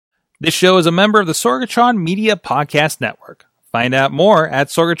This show is a member of the Sorgatron Media Podcast Network. Find out more at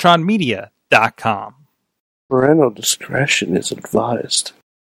sorgatronmedia.com. Parental discretion is advised.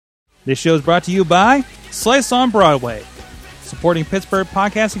 This show is brought to you by Slice on Broadway, supporting Pittsburgh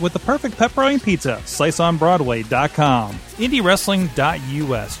podcasting with the perfect pepperoni pizza. SliceOnBroadway.com.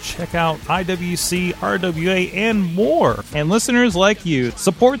 IndieWrestling.us. Check out IWC, RWA, and more. And listeners like you,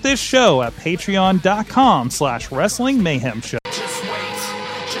 support this show at Patreon.com/Wrestling Mayhem Show.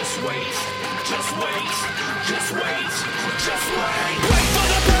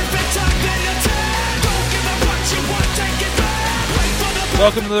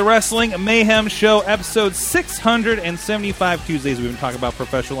 Welcome to the Wrestling Mayhem Show, episode 675. Tuesdays, we've been talking about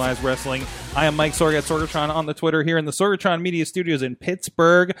professionalized wrestling. I am Mike Sorg at Sorgatron on the Twitter here in the Sorgatron Media Studios in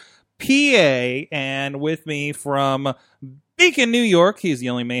Pittsburgh, PA. And with me from Beacon, New York, he's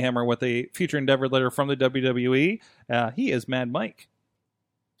the only Mayhemmer with a future endeavor letter from the WWE. He is Mad Mike.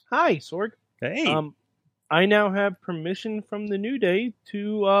 Hi, Sorg. Hey. I now have permission from the New Day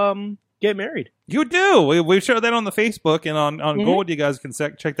to get married. You do. We showed that on the Facebook, and on Gold, you guys can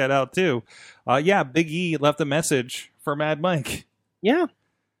check that out, too. Big E left a message for Mad Mike. Yeah,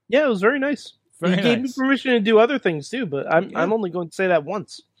 it was very nice. He gave me permission to do other things, too, but I'm only going to say that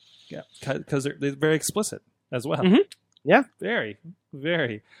once. Yeah, because they're very explicit as well. Mm-hmm. Yeah. Very,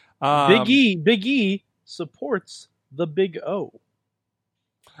 very. Big E supports the Big O.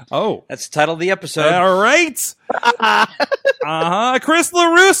 Oh. That's the title of the episode. All right. Chris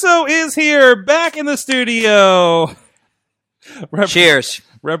LaRusso is here, back in the studio. Cheers.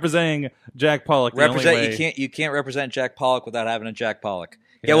 Representing Jack Pollock. You can't represent Jack Pollock without having a Jack Pollock.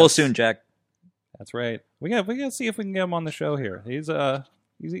 Yes. Get well soon, Jack. That's right. We got to see if we can get him on the show here. He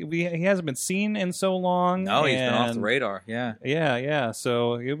hasn't been seen in so long. No, he's been off the radar. Yeah. Yeah.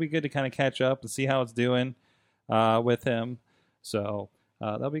 So it'll be good to kind of catch up and see how it's doing with him. So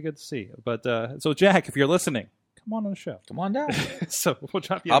that'll be good to see. But so Jack, if you're listening, come on the show. Come on down. So we'll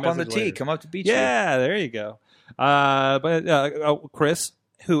drop you a hop message on the tee. later. Come up to beach. Yeah, there you go. Chris,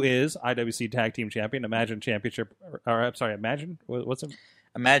 who is IWC Tag Team Champion, Imagine Championship, Imagine, what's it?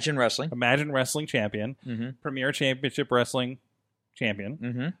 Imagine Wrestling. Imagine Wrestling Champion, Premier Championship Wrestling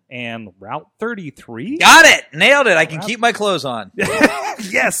Champion, and Route 33. Got it! Nailed it! I can keep my clothes on.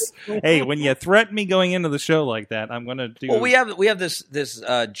 Yes! Hey, when you threaten me going into the show like that, I'm going to do... Well, we have this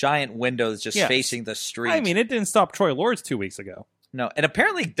giant window that's just facing the street. I mean, it didn't stop Troy Lords 2 weeks ago. No, and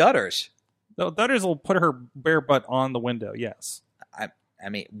apparently Dutters. No, Dutters will put her bare butt on the window, yes. I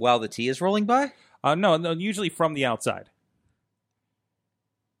mean, while the tea is rolling by? No, usually from the outside.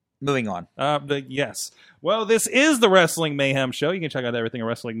 Moving on. Yes. Well, this is the Wrestling Mayhem Show. You can check out everything at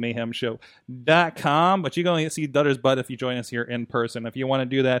WrestlingMayhemShow.com. But you can only see Dutter's butt if you join us here in person. If you want to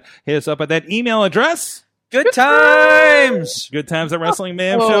do that, hit us up at that email address. Good times! Good times at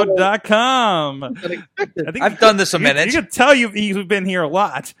WrestlingMayhemShow.com. I've done this a minute. You can tell you've been here a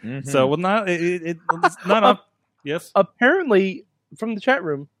lot. Mm-hmm. So it's not up. Yes? Apparently, from the chat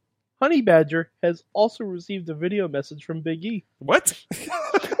room, Honey Badger has also received a video message from Big E. What?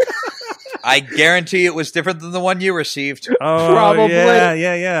 I guarantee it was different than the one you received. Oh, probably.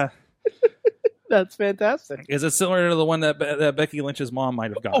 Yeah. That's fantastic. Is it similar to the one that Becky Lynch's mom might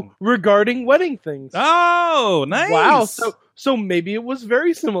have gotten? Oh, regarding wedding things. Oh, nice. Wow. So maybe it was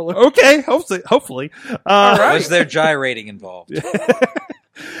very similar. Okay, hopefully. All right. Was there gyrating involved?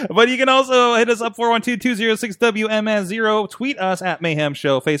 But you can also hit us up 412-206-WMS0. Tweet us at Mayhem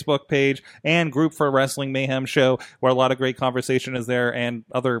Show, Facebook page, and group for Wrestling Mayhem Show, where a lot of great conversation is there and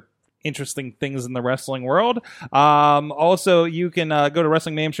other interesting things in the wrestling world. Also, you can go to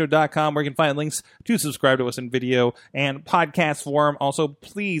WrestlingMayhemShow.com where you can find links to subscribe to us in video and podcast form. Also,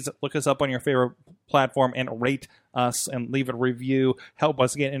 please look us up on your favorite platform and rate us and leave a review. Help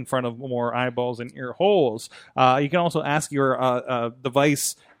us get in front of more eyeballs and ear holes. You can also ask your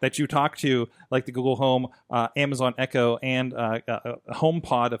device that you talk to, like the Google Home, Amazon Echo, and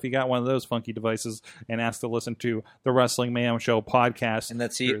HomePod, if you got one of those funky devices, and ask to listen to the Wrestling Mayhem Show podcast. And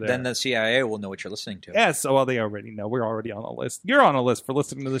then the CIA will know what you're listening to. Yes, well, they already know. We're already on a list. You're on a list for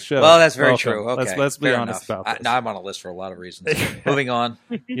listening to the show. Well, that's very true. Okay, let's be honest about this. Now I'm on a list for a lot of reasons. Moving on.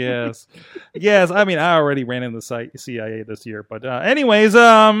 Yes. I mean, I already ran into the CIA this year. But anyways,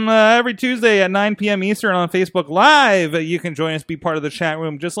 every Tuesday at 9 p.m. Eastern on Facebook Live, you can join us, be part of the chat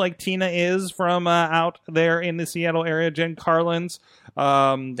room, just like Tina is from out there in the Seattle area, Jen Carlin's.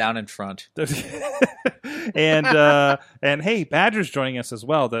 Down in front. And hey, Badger's joining us as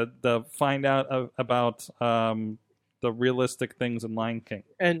well to find out about the realistic things in Lion King.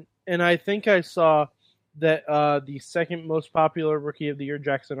 And I think I saw that the second most popular Rookie of the Year,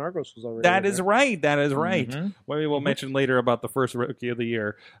 Jackson Argos, was already. That is right. That is right. Mm-hmm. Maybe we'll mention later about the first Rookie of the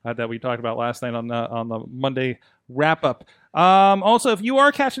Year that we talked about last night on the Monday wrap up. Also, if you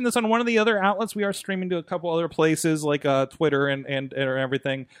are catching this on one of the other outlets, we are streaming to a couple other places like Twitter and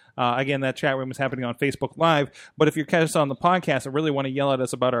everything. Again, that chat room is happening on Facebook Live. But if you're catching us on the podcast and really want to yell at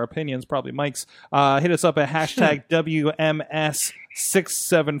us about our opinions, probably Mike's, hit us up at hashtag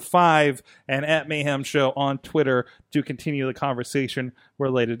WMS675 and at Mayhem Show on Twitter to continue the conversation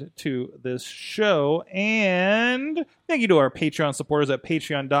related to this show. And thank you to our Patreon supporters at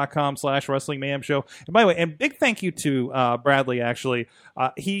patreon.com/Wrestling Mayhem Show. And by the way, and big thank you to Bradley, actually.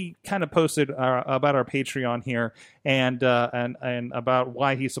 He kind of posted about our Patreon here and about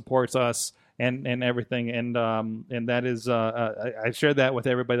why he supports us and everything. And that is, I shared that with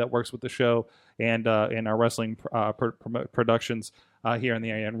everybody that works with the show and in our wrestling productions here in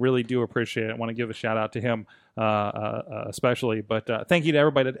the area, and really do appreciate it. I want to give a shout out to him especially. But thank you to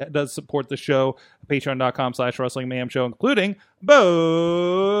everybody that does support the show. Patreon.com/Wrestling Mayhem Show, including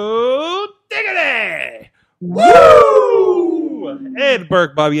Bo Diggity! Woo! Ed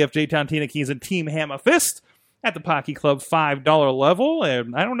Burke, Bobby F. J. Town, Tina Keys, and Team Hammer Fist at the Pocky Club $5 level.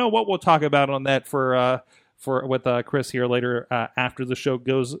 And I don't know what we'll talk about on that for with Chris here later after the show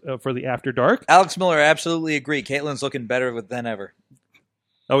goes for the After Dark. Alex Miller, absolutely agree. Caitlin's looking better than ever.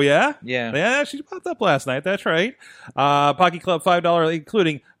 Oh, yeah? Yeah, she popped up last night. That's right. Pocky Club $5,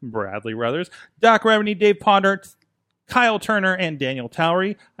 including Bradley Ruthers, Doc Revenue, Dave Ponder, Kyle Turner, and Daniel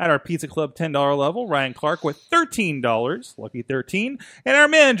Towery. At our Pizza Club $10 level, Ryan Clark with $13, lucky 13. And our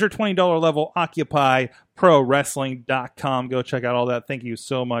manager $20 level, OccupyProWrestling.com. Go check out all that. Thank you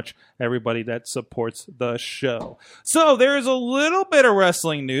so much, everybody that supports the show. So there is a little bit of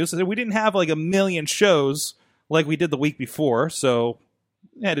wrestling news. We didn't have like a million shows like we did the week before, so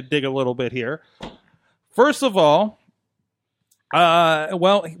I had to dig a little bit here. First of all,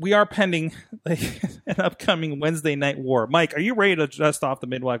 we are pending an upcoming Wednesday Night War. Mike, are you ready to dust off the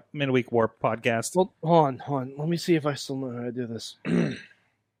Midweek War podcast? Well, hold on. Let me see if I still know how to do this. The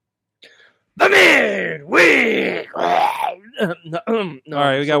Midweek! No, all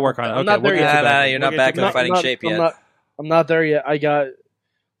right, we got to work on it. I'm not there yet. No, you're not back in fighting shape yet. I'm not there yet. I got...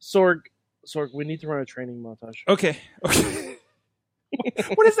 Sorg, we need to run a training montage. Okay.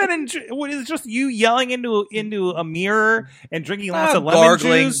 What is that? What is it, just you yelling into a mirror and drinking lots of lemon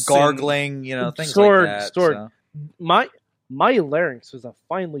juice? Gargling, things like that. So. My larynx is a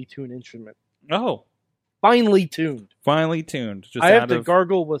finely tuned instrument. Oh. Finely tuned. Just I have to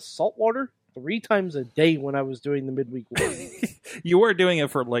gargle with salt water 3 times a day when I was doing the Midweek War. You were doing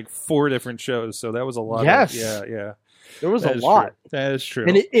it for like 4 different shows, so that was a lot. Yes. Yeah. There was a lot. True. That is true.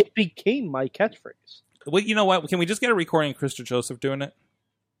 And it became my catchphrase. Well, you know what? Can we just get a recording of Krista Joseph doing it?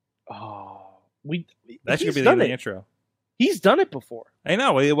 Oh, that should be the intro. He's done it before. I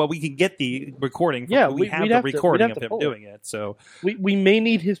know. Well, we can get the recording. Yeah, we have the recording of him doing it. So we may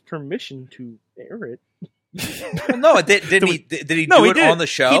need his permission to air it. Well, no, did he do it on the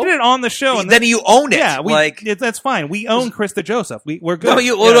show? He did it on the show, and then you own it. Yeah, that's fine. We own Krista Joseph. We're good. No,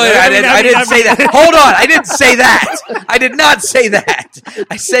 I didn't say that. Hold on, I didn't say that. I did not say that.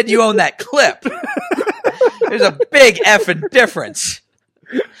 I said you own that clip. There's a big effing difference.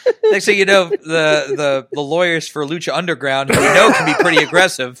 Next thing you know, the lawyers for Lucha Underground, who we know can be pretty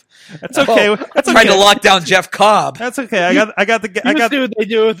aggressive. That's okay. Trying to lock down Jeff Cobb. That's okay. I got see what they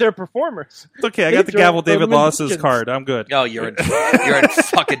do with their performers. It's okay. I got the gavel David Lawless's card. I'm good. Oh, you're in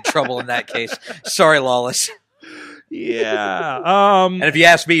fucking trouble in that case. Sorry, Lawless. Yeah. And if you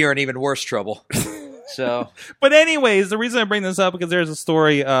ask me, you're in even worse trouble. So, but anyways, the reason I bring this up because there's a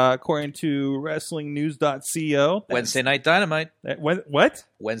story according to WrestlingNews.co. Wednesday Night Dynamite. What?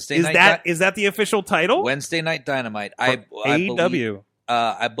 Wednesday is Night. Is that the official title? Wednesday Night Dynamite. AEW.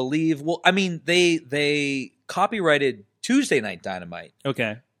 I believe. Well, I mean, they copyrighted Tuesday Night Dynamite.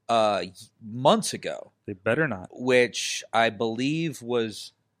 Okay. Months ago. They better not. Which I believe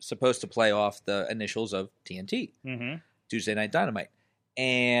was supposed to play off the initials of TNT. Mm-hmm. Tuesday Night Dynamite.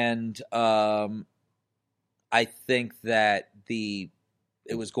 And I think that it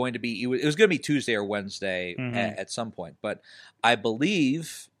was going to be Tuesday or Wednesday at some point, but I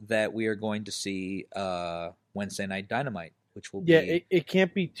believe that we are going to see Wednesday Night Dynamite, which will be it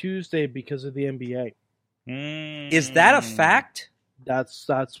can't be Tuesday because of the NBA. Is that a fact? That's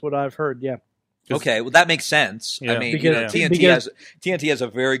what I've heard. Yeah. Okay, well that makes sense. Yeah. I mean, TNT has a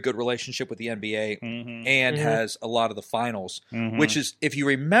very good relationship with the NBA and has a lot of the finals, which is, if you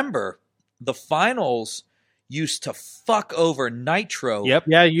remember, the finals used to fuck over Nitro. Yep.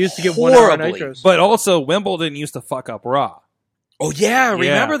 Yeah, you used to get horribly. 1 hour Nitros. But also Wimbledon used to fuck up Raw. Oh yeah,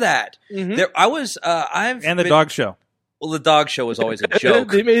 remember that? Mhm. There, I was. And the dog show. Well, the dog show was always a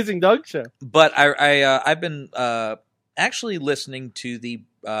joke. The Amazing Doug Show. But I've been actually listening to the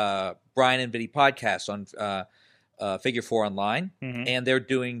Brian and Vinny podcast on Figure 4 Online, and they're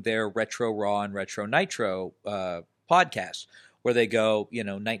doing their Retro Raw and Retro Nitro podcast, where they go,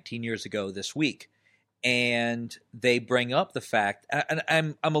 19 years ago this week, and they bring up the fact, and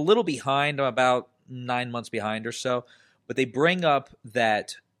I'm a little behind, I'm about 9 months behind or so, but they bring up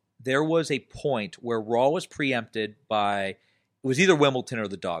that there was a point where Raw was preempted by, it was either Wimbledon or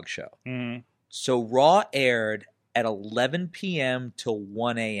the dog show. Mm-hmm. So Raw aired at 11 p.m. till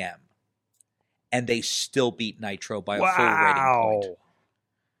 1 a.m. and they still beat Nitro by a full rating point.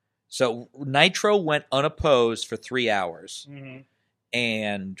 So Nitro went unopposed for 3 hours,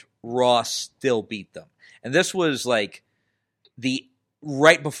 and Raw still beat them. And this was like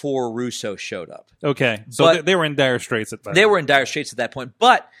right before Russo showed up. Okay, so they were in dire straits at that. They were in dire straits at that point,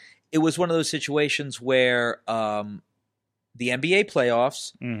 but it was one of those situations where the NBA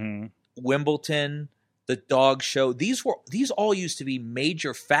playoffs, Wimbledon, the dog show, these all used to be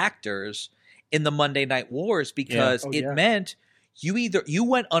major factors in the Monday Night Wars because meant you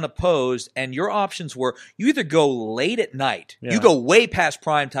went unopposed, and your options were you either go late at night, you go way past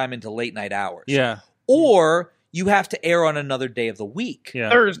prime time into late night hours, or you have to air on another day of the week.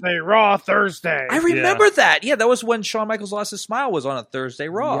 Thursday, Raw, Thursday. I remember that. Yeah, that was when Shawn Michaels Lost His Smile was on a Thursday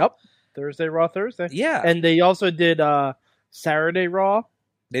Raw. Yep. Thursday, Raw, Thursday. Yeah. And they also did Saturday Raw.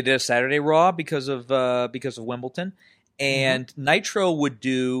 They did a Saturday Raw because of Wimbledon. And Nitro would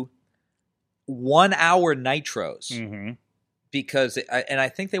do 1 hour Nitros. Because, and I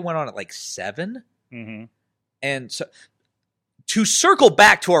think they went on at like 7. And so, to circle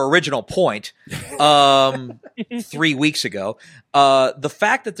back to our original point, 3 weeks ago, the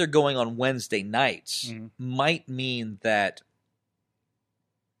fact that they're going on Wednesday nights might mean that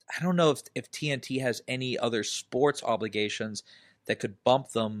I don't know if TNT has any other sports obligations that could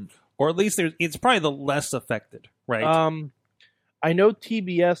bump them, or at least it's probably the less affected, right? I know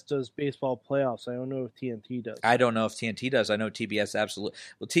TBS does baseball playoffs. I don't know if TNT does. I don't know if TNT does. I know TBS absolutely.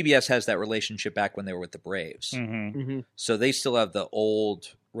 Well, TBS has that relationship back when they were with the Braves. So they still have the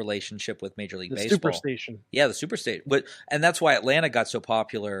old relationship with Major League Baseball. Superstation. Yeah, the Superstation. And that's why Atlanta got so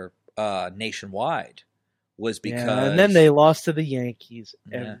popular nationwide, was because... Yeah, and then they lost to the Yankees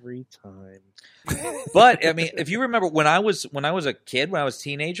every time. But, I mean, if you remember, when I was a kid, when I was a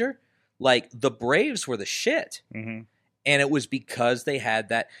teenager, like, the Braves were the shit. And it was because they had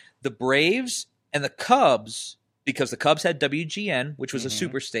that. The Braves and the Cubs, because the Cubs had WGN, which was a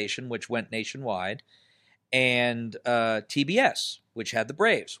superstation, which went nationwide, and TBS, which had the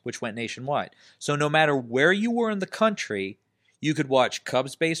Braves, which went nationwide. So no matter where you were in the country, you could watch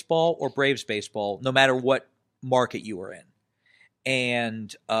Cubs baseball or Braves baseball, no matter what market you were in.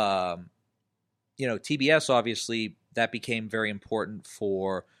 And, TBS, obviously, that became very important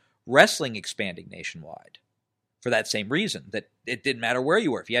for wrestling expanding nationwide. For that same reason, that it didn't matter where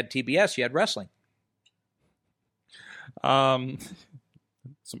you were. If you had TBS, you had wrestling. Some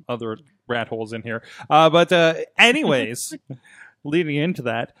other rat holes in here. But anyways, leading into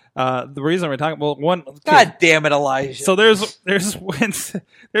that, the reason we're talking, God damn it, Elijah. So there's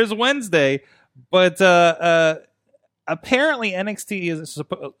Wednesday, but apparently NXT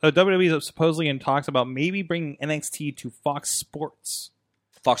WWE is supposedly in talks about maybe bringing NXT to Fox Sports.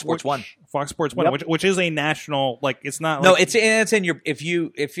 Fox Sports 1. Fox Sports 1, which is a national, like, it's not no, like... it's in your, if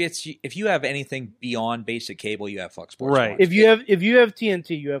you have anything beyond basic cable, you have Fox Sports 1. If you have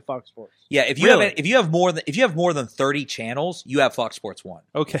TNT, you have Fox Sports. Yeah, if you have more than 30 channels, you have Fox Sports 1.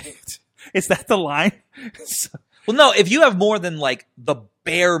 Okay. Is that the line? Well, no, if you have more than like the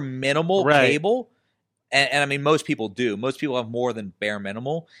bare minimal cable, and I mean, most people do. Most people have more than bare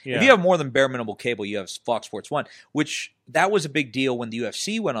minimal. Yeah. If you have more than bare minimal cable, you have Fox Sports 1, which that was a big deal when the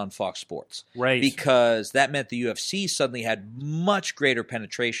UFC went on Fox Sports. Right. Because that meant the UFC suddenly had much greater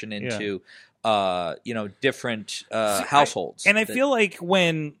penetration into, different households. I feel like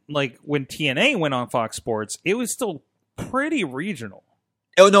when TNA went on Fox Sports, it was still pretty regional.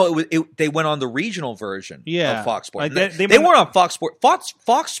 Oh no! They went on the regional version of Fox Sports. They weren't on Fox Sports.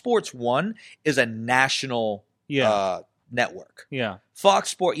 Fox Sports 1 is a national network. Yeah, Fox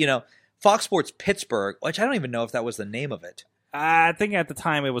Sports Pittsburgh, which I don't even know if that was the name of it. I think at the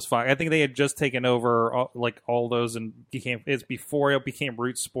time it was Fox. I think they had just taken over all those, and it's before it became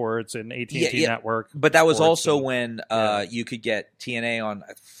Root Sports and AT&T Network. But that was also when you could get TNA on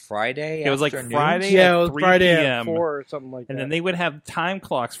Friday. It was like Friday. Yeah, it was 3 Friday PM. at 4 or something like that. And then they would have time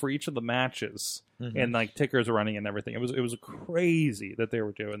clocks for each of the matches, and like tickers running and everything. It was crazy that they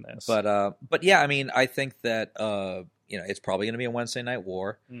were doing this. But yeah, I mean, I think that it's probably going to be a Wednesday Night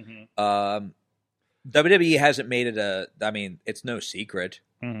War. Mm-hmm. WWE hasn't made it it's no secret.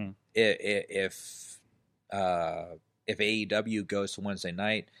 Mm-hmm. If AEW goes to Wednesday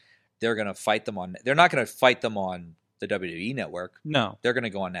night, they're going to fight them on. They're not going to fight them on the WWE network. No, they're going to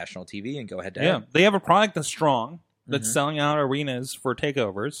go on national TV and go head to head. Yeah, they have a product that's strong, that's Mm-hmm. selling out arenas for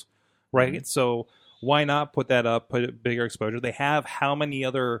takeovers, right? Mm-hmm. So why not put that up, put it bigger exposure? They have how many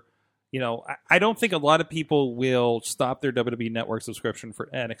other, I don't think a lot of people will stop their WWE network subscription for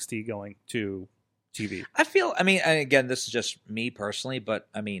NXT going to TV. I feel, and again, this is just me personally, but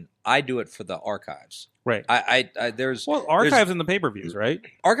I do it for the archives. Right. There's archives in the pay-per-views, right?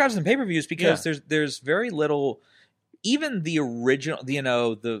 Archives and pay-per-views because there's very little. Even the original,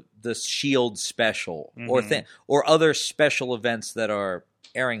 the Shield special or other special events that are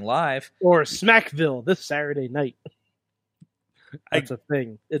airing live, or Smackville this Saturday night. That's a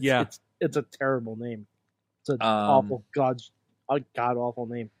thing. It's a terrible name. It's an awful god awful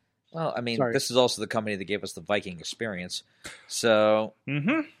name. Well, this is also the company that gave us the Viking Experience, so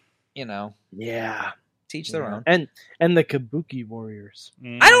yeah. Teach their own. And the Kabuki Warriors.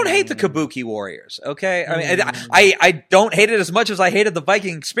 I don't hate the Kabuki Warriors, okay? I don't hate it as much as I hated the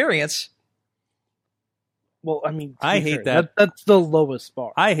Viking Experience. Well, I hate that. That's the lowest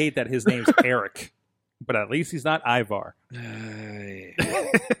bar. I hate that his name's Eric, but at least he's not Ivar.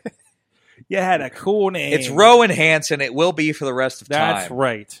 You had a cool name. It's Rowan Hansen. It will be for the rest of time. That's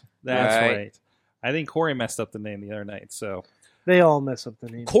right. Right. I think Corey messed up the name the other night, so... They all mess up the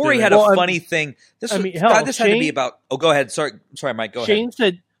name. Corey had a funny thing. This had to be about. Oh, go ahead. Sorry, Mike. Go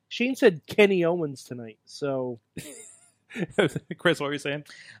ahead. Shane said Kenny Owens tonight. So, Chris, what were you saying?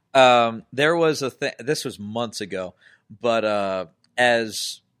 There was a thing. This was months ago, but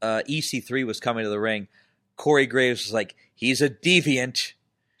as EC3 was coming to the ring, Corey Graves was like, "He's a deviant,"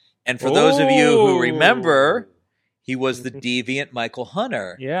 and for those of you who remember, he was the deviant Michael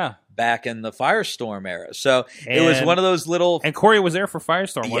Hunter. Yeah. Back in the Firestorm era. So it was one of those little... And Corey was there for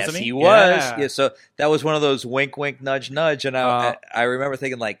Firestorm, wasn't he? Yes, he was. Yeah, so that was one of those wink, wink, nudge, nudge. And I remember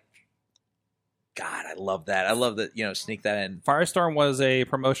thinking God, I love that. I love that, sneak that in. Firestorm was a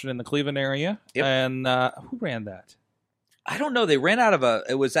promotion in the Cleveland area. Yep. And who ran that? I don't know. They ran out of a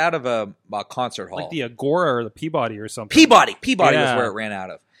concert hall. Like the Agora or the Peabody or something. Peabody was where it ran out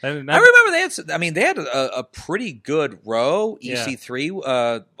of. I remember they had a pretty good row.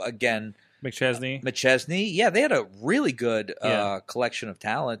 EC3 again. McChesney. Yeah, they had a really good collection of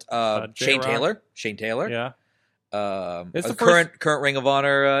talent. Shane Taylor. Yeah. It's the current Ring of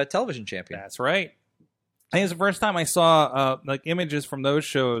Honor television champion. That's right. I think it's the first time I saw images from those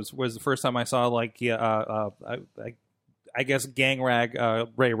shows. Was the first time I saw I guess gang rag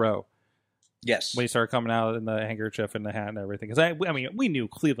Ray Rowe. Yes, when he started coming out in the handkerchief and the hat and everything. Because we knew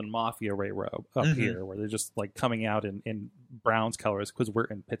Cleveland Mafia Ray Rowe up here, where they're just coming out in Browns colors because we're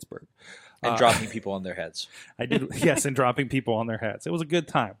in Pittsburgh and dropping people on their heads. I did, yes, and dropping people on their heads. It was a good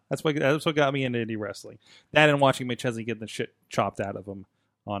time. That's what got me into indie wrestling. That and watching McChesney get the shit chopped out of him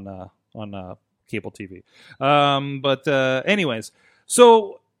on cable TV. Anyways,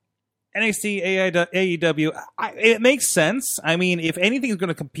 so. NXT, AEW, it makes sense. If anything is going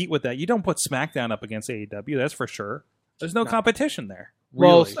to compete with that, you don't put SmackDown up against AEW, that's for sure. There's no competition there.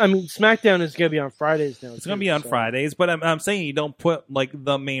 Really. Well, SmackDown is going to be on Fridays now. It's going to be on Fridays, but I'm saying you don't put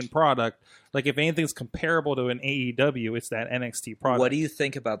the main product. If anything's comparable to an AEW, it's that NXT product. What do you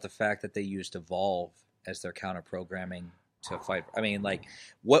think about the fact that they used Evolve as their counter programming to fight?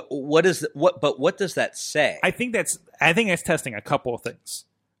 What does that say? I think that's testing a couple of things.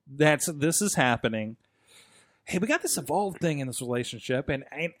 This is happening. Hey, we got this Evolve thing in this relationship, and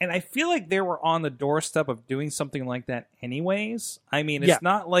I feel like they were on the doorstep of doing something like that anyways. It's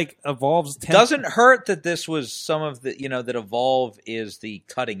not like Evolve's... Doesn't hurt that this was some of the, that Evolve is the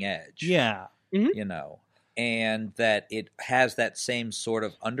cutting edge. Yeah. Mm-hmm. And that it has that same sort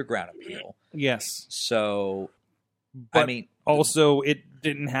of underground appeal. Yes. So, but also it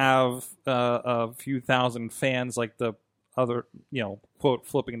didn't have a few thousand fans like the other, quote,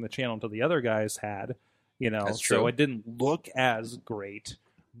 flipping the channel to the other guys had, That's true. So it didn't look as great,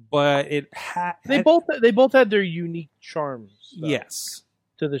 but it had. They both had their unique charms. Though, yes,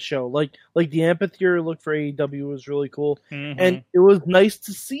 to the show. Like the amphitheater look for AEW was really cool, and it was nice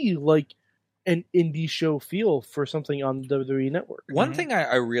to see an indie show feel for something on the WWE Network. One thing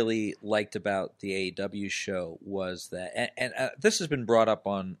I really liked about the AEW show was that, and this has been brought up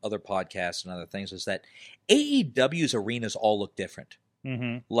on other podcasts and other things, is that AEW's arenas all look different.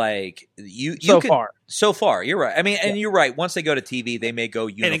 Mm-hmm. So far, you're right. And you're right. Once they go to TV, they may go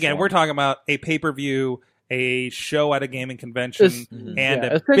uniform. And again, we're talking about a pay-per-view, a show at a gaming convention, and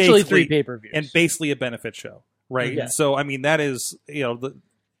essentially 3 pay-per-views, and basically a benefit show. right? Yeah. So I mean, that is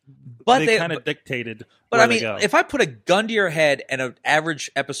But they kind of dictated. But where I mean, they go. if I put a gun to your head and an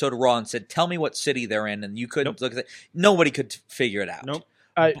average episode of Raw and said, "Tell me what city they're in," and you couldn't look at it, nobody could figure it out. Nope.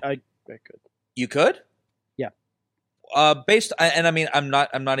 I could. You could? Yeah. And I mean, I'm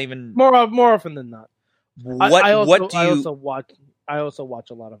not even More often than not. I also watch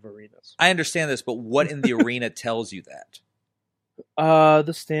a lot of arenas. I understand this, but what in the arena tells you that?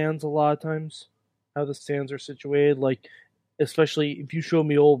 The stands a lot of times, how the stands are situated, like especially if you show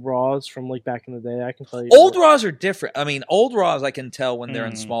me old Raws from like back in the day, I can tell you. Old Raws are different. I mean, old Raws I can tell when they're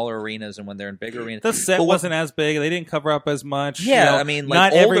in smaller arenas and when they're in bigger arenas. The set wasn't as big; they didn't cover up as much. Yeah, I mean,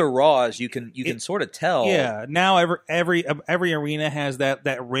 like older Raws, you can sort of tell. Yeah, now every arena has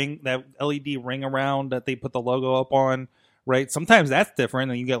that ring, that LED ring around that they put the logo up on. Right, sometimes that's different,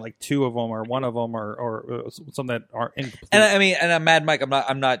 and you get like two of them or one of them or some that aren't incomplete. And I mean, and Mad Mike,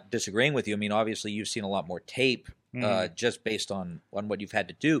 I'm not disagreeing with you. I mean, obviously you've seen a lot more tape, just based on what you've had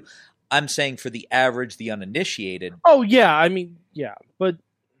to do. I'm saying for the average, the uninitiated. Oh yeah, I mean, yeah, but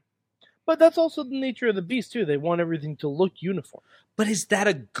that's also the nature of the beast too. They want everything to look uniform. But is that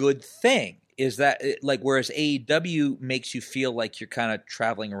a good thing? Is that like, whereas AEW makes you feel like you're kind of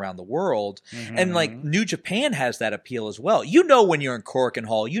traveling around the world, and like New Japan has that appeal as well. You know when you're in Korakuen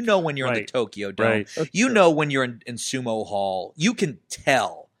Hall, you know when you're in the Tokyo Dome, you know when you're in Sumo Hall. You can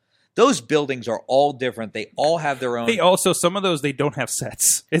tell. Those buildings are all different. They all have their own. They also, some of those, they don't have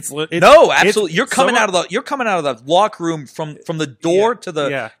sets. No, absolutely. You're coming out of the locker room from the door to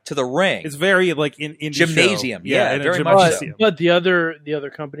the ring. It's very like in gymnasium. Yeah, very much so. But the other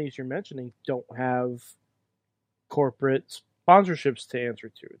companies you're mentioning don't have corporate sponsorships to answer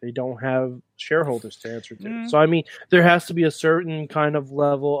to. They don't have shareholders to answer to. So I mean, there has to be a certain kind of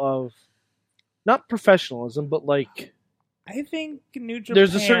level of not professionalism, but like. I think New Japan.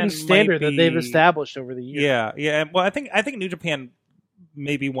 There's a certain standard that they've established over the years. Yeah. Well, I think New Japan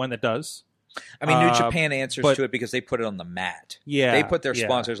may be one that does. I mean, New Japan answers to it because they put it on the mat. Yeah, they put their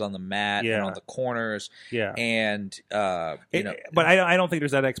sponsors on the mat and on the corners. Yeah, and but I don't think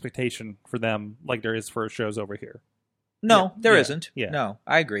there's that expectation for them like there is for shows over here. No, there isn't. Yeah. No,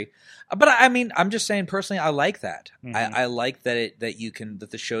 I agree. But I mean, I'm just saying personally, I like that. I like that that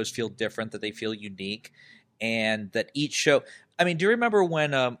the shows feel different, that they feel unique. And that each show, I mean, do you remember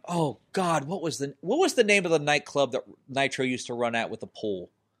when? Oh God, what was the name of the nightclub that Nitro used to run at with the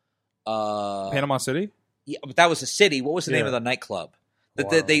pool? Panama City. Yeah, but that was a city. What was the name of the nightclub?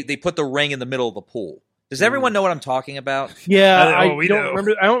 That they put the ring in the middle of the pool. Does everyone know what I'm talking about? Yeah, I don't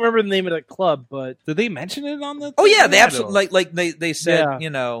remember. I don't remember the name of the club, but did they mention it on the? Oh yeah, they absolutely they said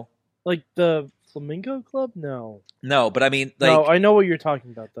like the Flamingo Club. No, but I mean, no, I know what you're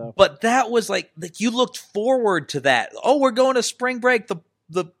talking about, though. But that was like you looked forward to that. Oh, we're going to spring break.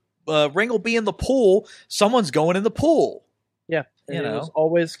 The ring will be in the pool. Someone's going in the pool. Yeah, and it was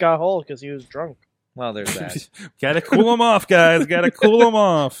always Scott Hall because he was drunk. Well, there's that. Gotta cool them off, guys. Gotta cool them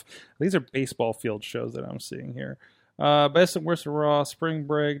off. These are baseball field shows that I'm seeing here. Best and worst of Raw, spring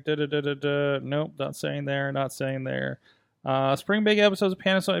break. Nope, not saying there. Not saying there. Spring break episodes of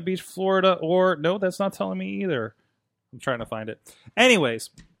Panasonic Beach, Florida, or no, that's not telling me either. I'm trying to find it. Anyways,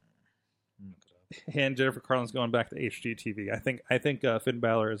 and Jennifer Carlin's going back to HGTV. I think Finn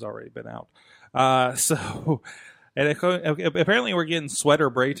Balor has already been out. And apparently we're getting Sweater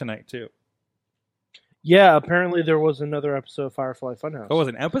Bray tonight too. Yeah, apparently there was another episode of Firefly Funhouse. Oh, it was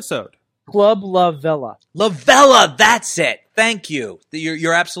an episode. Club La Vela. La Vela, that's it. Thank you.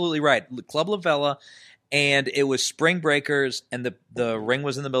 You're absolutely right. Club La Vela, and it was Spring Breakers, and the ring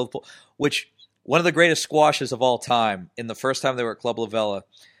was in the middle of the pool, which. One of the greatest squashes of all time, in the first time they were at Club La Vela,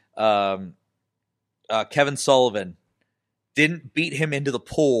 Kevin Sullivan didn't beat him into the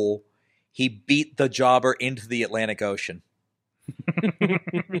pool. He beat the jobber into the Atlantic Ocean.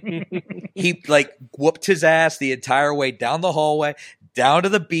 He whooped his ass the entire way down the hallway, down to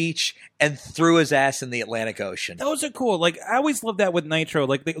the beach, and threw his ass in the Atlantic Ocean. Those are cool. Like I always loved that with Nitro.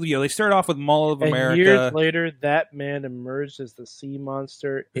 Like they start off with Mall of America. Years later, that man emerged as the sea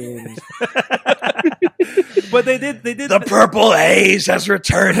monster in. But they did. The purple haze has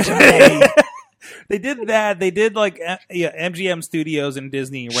returned to me. They did that. They did MGM Studios and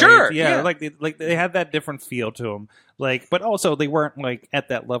Disney. Right? Sure. Yeah. Like they had that different feel to them. But also they weren't at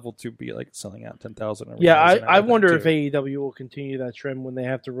that level to be selling out 10,000. Yeah, I wonder if AEW will continue that trend when they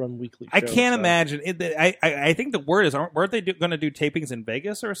have to run weekly shows. I can't imagine. I think the word is, weren't they going to do tapings in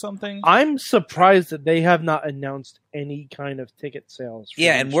Vegas or something? I'm surprised that they have not announced any kind of ticket sales.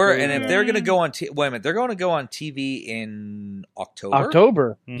 Yeah, and if they're going to go on, wait a minute, they're going to go on TV in October.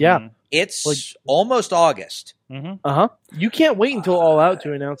 October, yeah. It's almost August. You can't wait until All Out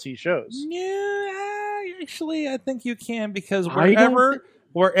to announce these shows. Yeah, Actually, I think you can because I don't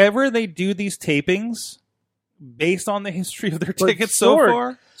wherever they do these tapings, based on the history of their But tickets so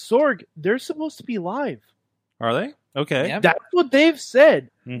far, Sorg, they're supposed to be live. are they? Okay. Yeah. That's what they've said.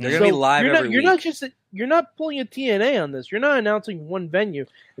 Mhm. They're gonna be live you're not, every you're week. not just you're not pulling a TNA on this. You're not announcing one venue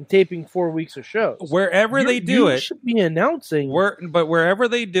and taping 4 weeks of shows. Wherever they do you it, should be announcing. but wherever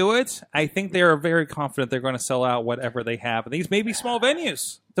they do it, I think they are very confident they're going to sell out whatever they have. And these may be small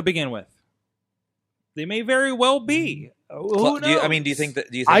venues to begin with. They may very well be. Who knows? Do you think that?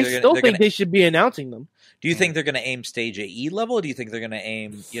 Do you think I they're still gonna, think they should be announcing them. Do you think they're going to aim Stage AE level? Or do you think they're going to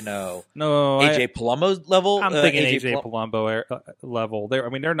aim, No, AJ Palumbo level? I'm thinking AJ Palumbo level.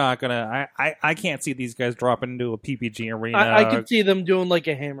 They're not gonna. I can't see these guys dropping into a PPG arena. I could see them doing like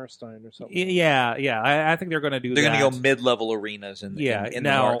a Hammerstein or something. Yeah. I think they're gonna do. They're that. going to go mid-level arenas in Yeah, in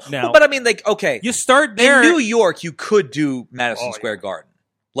now- the North. now- Well, but I mean, like, okay, You start there. in New York, you could do Madison Oh, Square Garden.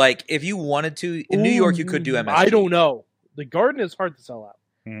 Like, if you wanted to, in New York, you could do MSG. I don't know. The Garden is hard to sell out.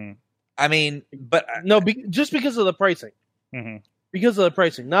 Mhm, I mean, but No, just because of the pricing. mhm. Because of the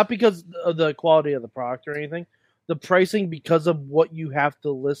pricing, not because of the quality of the product or anything. The pricing, because of what you have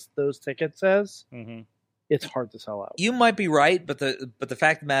to list those tickets as, Mhm. it's hard to sell out. you might be right. But the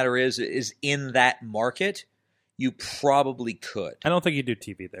fact of the matter is in that market, you probably could. I don't think you do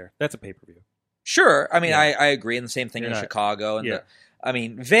TV there. That's a pay per view. Sure. I mean, Yeah. I agree. And the same thing You're in not- Chicago. And yeah.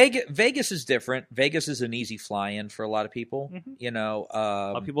 Vegas is different. Vegas is an easy fly-in for a lot of people. Mhm. You know, A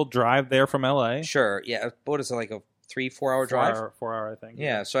lot of people drive there from LA. sure. Yeah. What is it, like a 3-4 hour drive? 4 hour, I think.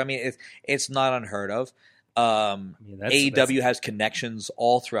 Yeah. So I mean, it's not unheard of. I mean, AEW has connections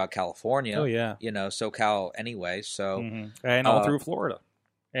all throughout California. Oh yeah. You know, SoCal anyway. So Mhm. And all Uh, through Florida,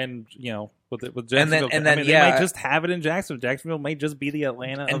 and with And then- Jacksonville. and then, they yeah. might just have it in Jacksonville. Jacksonville might just be the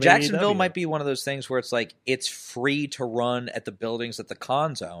Atlanta. and of Jacksonville AEW. might be one of those things where it's like it's free to run at the buildings that the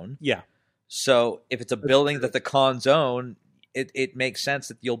cons own. Yeah. So if it's a building that the cons own, it makes sense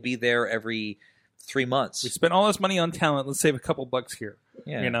that you'll be there every 3 months. We spent all this money on talent. Let's save a couple bucks here.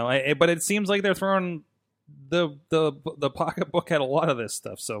 Yeah. You know, but it seems like they're throwing the pocketbook at a lot of this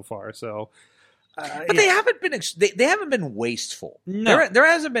stuff so far. So, But they haven't been they haven't been wasteful. No. There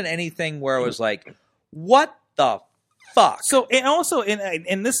hasn't been anything where I was like, what the fuck? So and also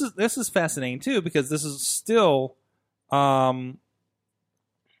and this is fascinating too because this is still and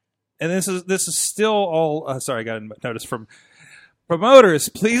this is still all sorry, I got a notice from promoters.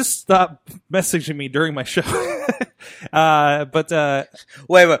 Please stop messaging me during my show.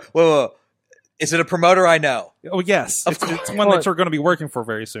 Wait. Is it a promoter I know? Oh yes, Of it's one that you're going to be working for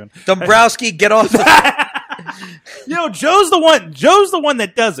very soon. Dombrowski, get off the Joe's the one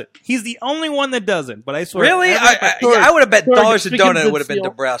that does it. He's the only one that doesn't. But I swear, Really? I would have bet Sorg, dollars a speaking donut it of would have been Seal-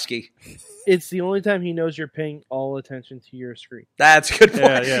 Dombrowski. It's the only time he knows you're paying all attention to your screen. That's a good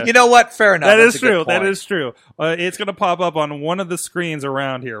point. Yeah. You know what? Fair enough. that That's is a good true. That point. is true. It's going to pop up on one of the screens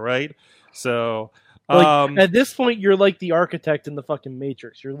around here, right? So, Like, at this point, you're like the architect in the fucking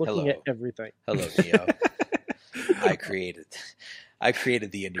Matrix. You're looking Hello. at everything. Hello, Theo. I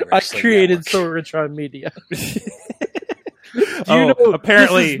created the indie I wrestling created network. Sorgatron Media.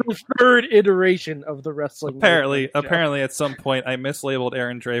 apparently, this is the third iteration of the wrestling. apparently, network show. apparently, at some point, I mislabeled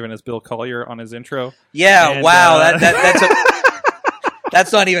Aaron Draven as Bill Collier on his intro. Yeah, And, wow.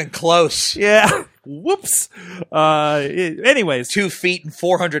 That's not even close. Yeah. Whoops. Anyways, 2 feet and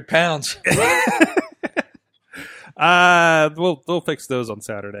 400 pounds. we'll fix those on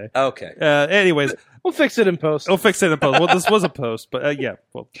Saturday. Okay. Anyways, We'll fix it in post. we'll fix it in post. Well, this was a post, but yeah.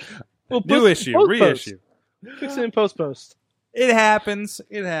 Well, We'll new post- issue, post- reissue. Fix it in post. It happens.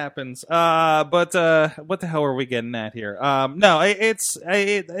 It happens. But what the hell are we getting at here? No,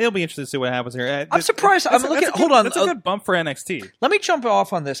 it'll be interesting to see what happens here. I'm surprised. I'm looking. Hold on. That's a good bump for NXT. Let me jump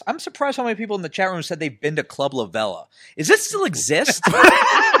off on this. I'm surprised how many people in the chat room said they've been to Club Lavella. Is this still exist?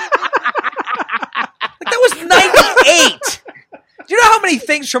 That was 98. Do you know how many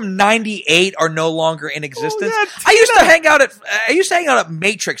things from 98 are no longer in existence? yeah, I used to hang out at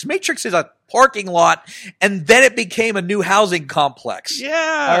Matrix. Matrix is a parking lot, and then it became a new housing complex.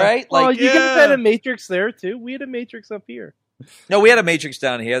 Yeah. All right. Well, Like, you guys had a Matrix there too. We had a Matrix up here. no, we had a Matrix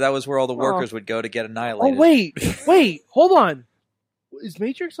down here. That was where all the workers would go to get Oh annihilated. wait, hold on. Is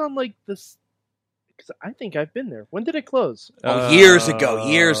Matrix on like this? Because I think I've been there. When did it close? Oh, years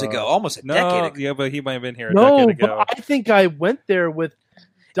ago, almost a No, decade ago. yeah, but he might have been here a No, decade ago. but I think I went there with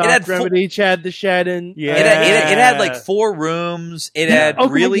Doc had Remedy, Chad the Shadden. Yeah. It had like 4 rooms. It had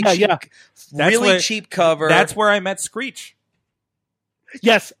Okay, really yeah, cheap, yeah. That's really where- cheap cover. That's where I met Screech.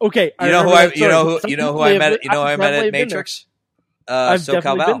 Yes. Okay. you know who I met at Matrix. I've SoCal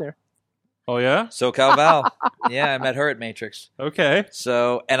definitely Val. been there. Oh yeah. SoCal Val. Yeah, I met her at Matrix. Okay.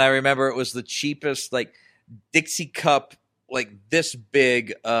 So, and I remember it was the cheapest. Like Dixie cup, like this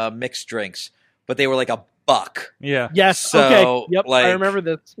big mixed drinks, but they were like $1. Yeah. Yes. So, okay. Yep. like- I remember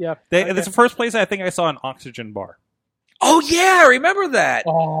this. Yeah. It's the first place I think I saw an oxygen bar. Oh yeah, I remember that.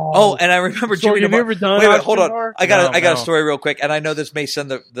 Oh, and I remember So Jimmy have you DeMar- ever done Wait, Oxygen hold on. Bar? I got No. a story real quick, and I know this may send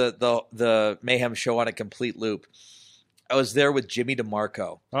the Mayhem show on a complete loop. I was there with Jimmy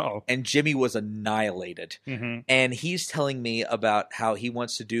DeMarco, Uh-oh. and Jimmy was annihilated. Mm-hmm. And he's telling me about how he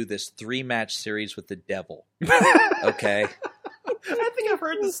wants to do this 3-match series with the devil. Okay. I think I've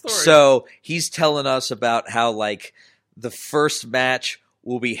heard this story. So he's telling us about how like the first match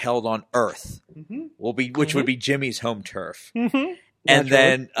will be held on Earth, which would be Jimmy's home turf. Mm-hmm. And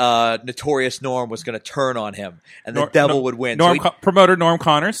then Notorious Norm was going to turn on him, and the Nor- devil no- would win. Promoter Norm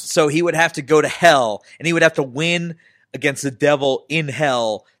Connors. So he would have to go to hell, and he would have to win against the devil in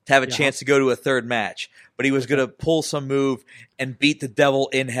hell to have a chance to go to a third match. But he was going to pull some move and beat the devil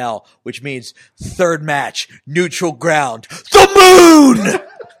in hell, which means third match, neutral ground, the moon!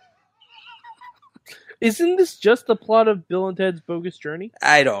 Isn't this just the plot of Bill and Ted's Bogus Journey?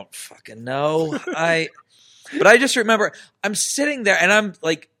 I don't fucking know. But I just remember I'm sitting there and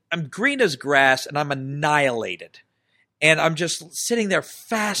I'm green as grass and I'm annihilated. And I'm just sitting there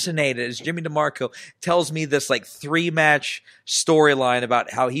fascinated as Jimmy DeMarco tells me this like 3-match storyline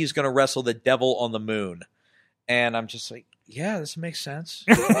about how he's going to wrestle the devil on the moon. And I'm just like, yeah, this makes sense.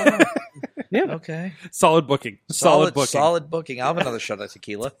 Yeah. Okay. Solid booking. Solid booking. Solid booking. I'll have another shot of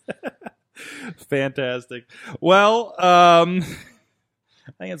tequila. Fantastic. Well, I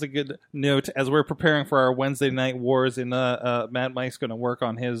think it's a good note as we're preparing for our Wednesday night wars. And Matt Mike's going to work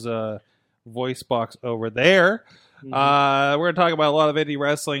on his voice box over there. We're going to talk about a lot of indie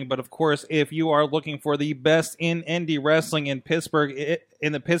wrestling, but of course, if you are looking for the best in indie wrestling in Pittsburgh,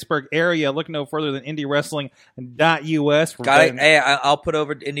 in the Pittsburgh area, look no further than IndieWrestling.us. Got it. Hey, I'll put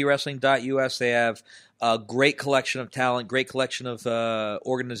over to IndieWrestling.us. They have a great collection of talent, great collection of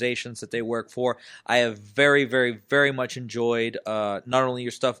organizations that they work for. I have very, very, very much enjoyed not only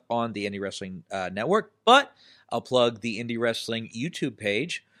your stuff on the Indie Wrestling Network, but I'll plug the Indie Wrestling YouTube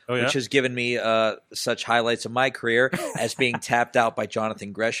page. Oh, yeah? Which has given me such highlights of my career as being tapped out by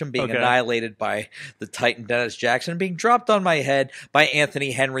Jonathan Gresham, being annihilated by the Titan Dennis Jackson, being dropped on my head by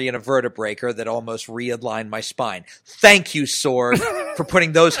Anthony Henry in a vertebraker that almost realigned my spine. Thank you, Sorg, for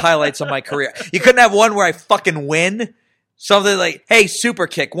putting those highlights on my career. You couldn't have one where I fucking win? Something like, hey, super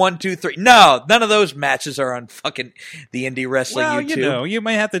kick, 1, 2, 3. No, none of those matches are on fucking the Indie Wrestling Well, YouTube. you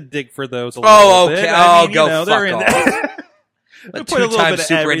might have to dig for those a Oh, little okay. bit. Oh, go they're fuck in off. there. A Put a little two-time bit of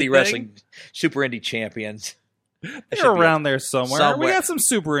Super everything. Indie Wrestling, Super Indie champions. They're around there somewhere. We got some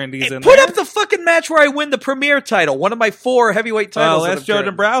super indies Hey, in put there. up the fucking match where I win the premier title, one of my 4 heavyweight titles. Oh, that's Joe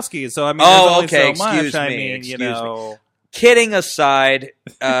Dombrowski. So I mean, Oh, there's only okay, so much. excuse I me, mean, excuse you me. know, Kidding aside,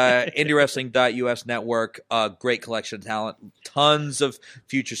 IndieWrestling.us network, great collection of talent, tons of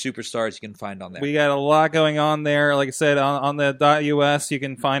future superstars you can find on there. we got a lot going on there. Like I said, on the .us, you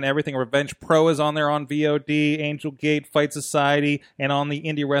can find everything. Revenge Pro is on there on VOD, Angel Gate, Fight Society, and on the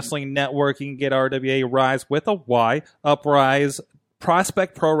Indie Wrestling Network, you can get RWA Rise with a Y, Uprise,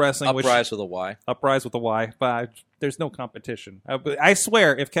 Prospect Pro Wrestling, Uprise with a Y. Uprise with a Y, but there's no competition. I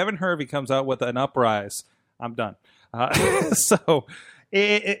swear, if Kevin Hervey comes out with an Uprise, I'm done. So,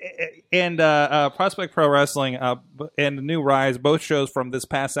 Prospect Pro Wrestling and the new Rise, both shows from this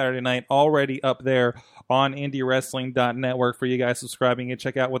past Saturday night, already up there on IndieWrestling.network for you guys subscribing. And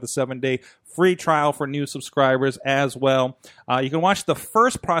check out with a 7-day free trial for new subscribers as well. You can watch the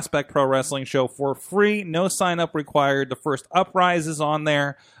first Prospect Pro Wrestling show for free, no sign-up required. The first Uprise is on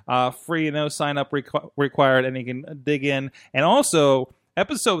there, free, no sign-up required, and you can dig in. And also,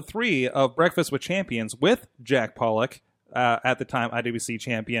 Episode 3 of Breakfast with Champions with Jack Pollock, at the time IWC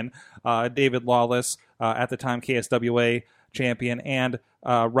champion, David Lawless, at the time KSWA champion, and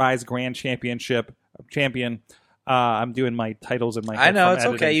Rise Grand Championship champion. I'm doing my titles in my head. I know, from it's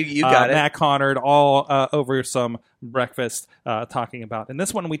editing. okay. You got it. Matt Connard, all over some breakfast talking about. And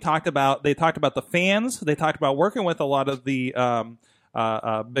this one they talked about the fans. They talked about working with a lot of the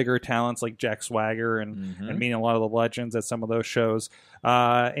bigger talents like Jack Swagger and meeting a lot of the legends at some of those shows,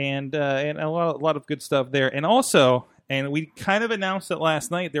 and a lot of good stuff there. And also, and we kind of announced it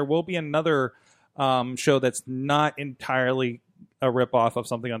last night, there will be another show that's not entirely a ripoff of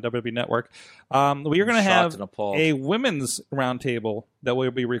something on WWE Network. We are going to have a women's roundtable that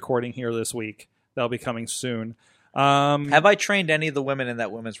we'll be recording here this week. That'll be coming soon. Have I trained any of the women in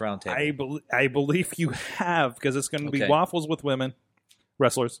that women's roundtable? I believe you have, because it's going to be waffles with women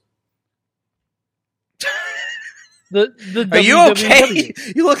wrestlers. The Are you WWW. okay?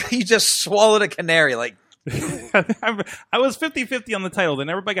 You look like you just swallowed a canary. Like, I was 50-50 on the title, then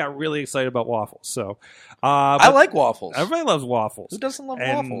everybody got really excited about waffles. So, I like waffles. Everybody loves waffles. Who doesn't love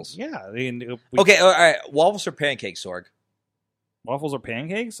And, waffles? Yeah. I mean, Okay, all right. Waffles or pancakes, Sorg? waffles or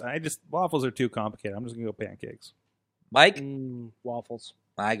pancakes? Waffles are too complicated. I'm just gonna go pancakes. Mike? Waffles.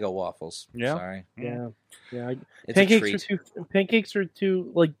 I go waffles. Yeah? Sorry. Yeah. It's a treat. Pancakes are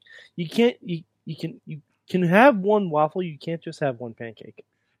too like you can have one waffle. You can't just have one pancake.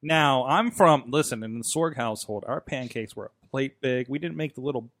 Now, in the Sorg household, our pancakes were a plate big. We didn't make the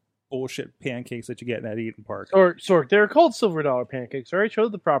little bullshit pancakes that you get in that Eden Park. Or Sorg, they're called silver dollar pancakes. All right, show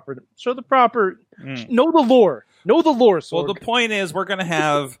the proper. Know the lore. Know the lore, Sorg. Well, the point is, we're gonna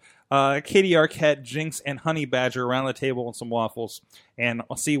have Katie Arquette, Jinx, and Honey Badger around the table with some waffles, and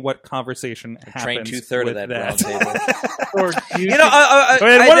I'll see what conversation happens. Train 2/3 of that round table. Or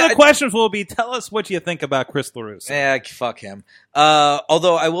one of the questions will be, tell us what you think about Chris LaRusso. Yeah, fuck him.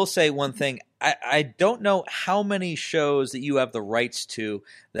 Although I will say one thing. I don't know how many shows that you have the rights to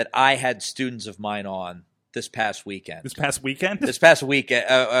that I had students of mine on this past weekend. This past weekend? This past weekend,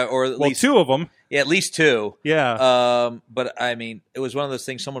 or at least 2 of them. Yeah, at least 2. Yeah. But I mean, it was one of those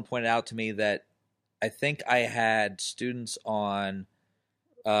things. Someone pointed out to me that I think I had students on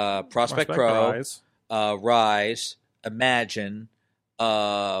Prospect Pro, Rise, Imagine,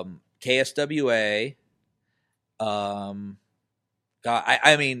 KSWA.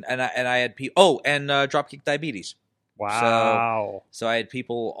 I mean, and I had people. Oh, and Dropkick Diabetes. Wow. So I had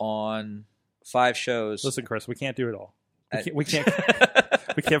people on 5 shows. Listen, Chris, we can't do it all. We can't.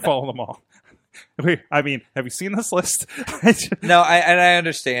 We can't follow them all. I mean, have you seen this list? No, I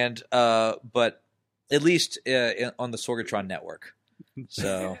understand, but at least on the Sorgatron network.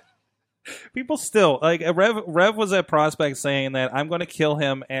 So people still like Rev was at Prospect saying that I'm going to kill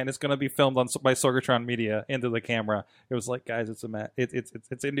him and it's going to be filmed by Sorgatron Media into the camera. It was like, guys, it's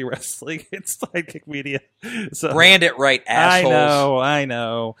indie wrestling, it's Sidekick Media. So brand it right, assholes. I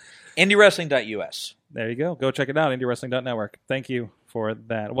know. IndieWrestling.us. There you go. Go check it out. IndieWrestling.network. Thank you for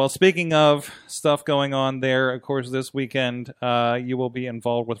that. Well, speaking of stuff going on there, of course, this weekend you will be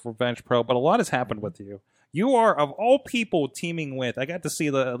involved with Revenge Pro, but a lot has happened with you. You are, of all people, teaming with, I got to see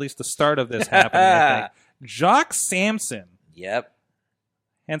at least the start of this happening, I think, Jock Sampson. Yep.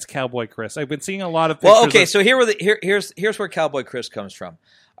 Hence Cowboy Chris. I've been seeing a lot of pictures. Well, okay, so here's where Cowboy Chris comes from.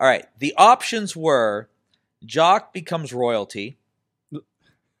 All right, the options were Jock becomes royalty,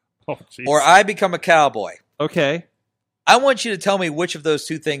 or I become a cowboy. Okay. I want you to tell me which of those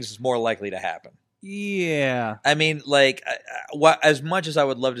 2 things is more likely to happen. Yeah. I mean, like, as much as I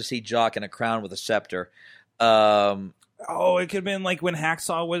would love to see Jock in a crown with a scepter. It could have been like when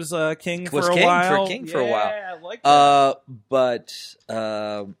Hacksaw was king for a while. I like that. But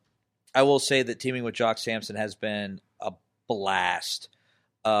I will say that teaming with Jock Sampson has been a blast.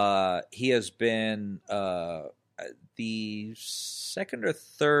 He has been the second or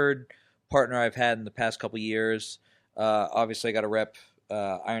third partner I've had in the past couple years. Obviously, I got to rep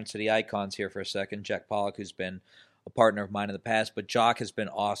Iron City Icons here for a second. Jack Pollock, who's been a partner of mine in the past, but Jock has been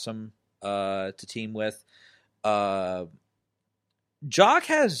awesome to team with. Jock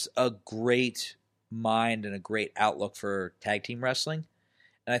has a great mind and a great outlook for tag team wrestling,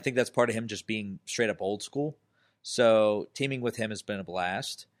 and I think that's part of him just being straight up old school. So teaming with him has been a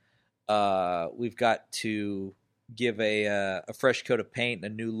blast. We've got to give a fresh coat of paint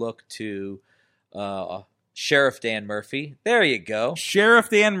and a new look to Sheriff Dan Murphy. There you go.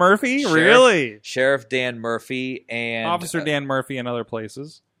 Sheriff Dan Murphy? Really? Sheriff Dan Murphy and Officer Dan Murphy in other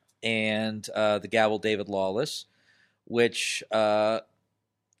places. And the Gavel David Lawless, which you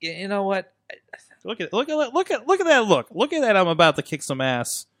know what? Look at that look. Look at that I'm about to kick some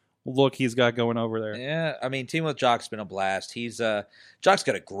ass look he's got going over there. Yeah, I mean, teaming with Jock's been a blast. Jock's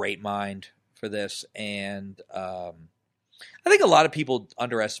got a great mind for this, and I think a lot of people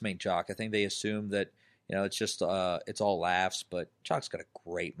underestimate Jock. I think they assume that it's just it's all laughs, but Jock's got a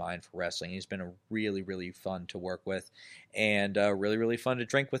great mind for wrestling. He's been a really, really fun to work with, and really, really fun to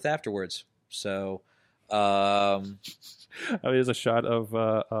drink with afterwards. So, there's a shot of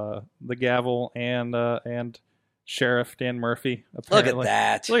the Gavel and Sheriff Dan Murphy. Apparently. Look at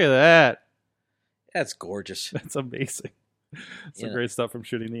that! Look at that! That's gorgeous. That's amazing. Some great stuff from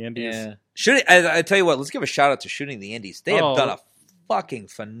Shooting the Indies. Yeah, I tell you what. Let's give a shout out to Shooting the Indies. They have done a fucking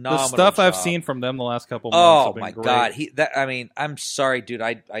phenomenal the stuff job. I've seen from them the last couple months have been my great. God, I'm sorry, dude.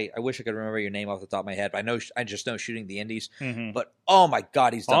 I wish I could remember your name off the top of my head, but I just know Shooting the Indies. Mm-hmm. But oh my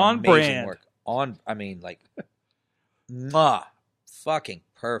God, he's done on amazing brand. work. Fucking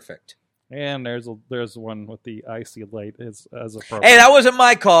perfect. And there's one with the icy light as a pro. Hey, that wasn't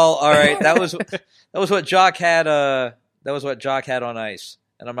my call. All right, that was what Jock had. That was what Jock had on ice.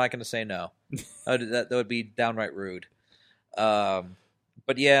 and I'm not going to say no. That would be downright rude.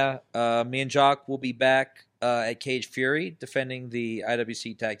 But yeah, me and Jock will be back at Cage Fury defending the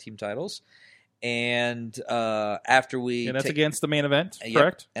IWC Tag Team titles. And after we... And that's against the main event,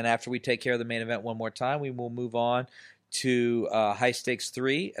 correct? And after we take care of the main event one more time, we will move on to High Stakes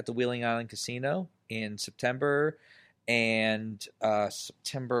 3 at the Wheeling Island Casino in September. And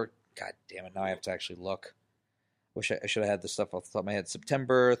September... God damn it, now I have to actually look. Wish I should have had this stuff off the top of my head.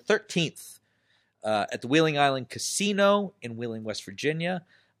 September 13th at the Wheeling Island Casino in Wheeling, West Virginia.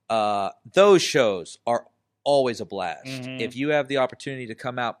 Those shows are always a blast. Mm-hmm. If you have the opportunity to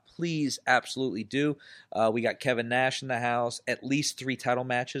come out, please absolutely do. We got Kevin Nash in the house, at least 3 title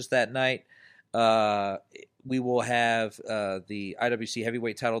matches that night. We will have the IWC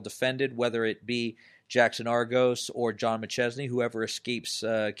heavyweight title defended, whether it be Jackson Argos or John McChesney. Whoever escapes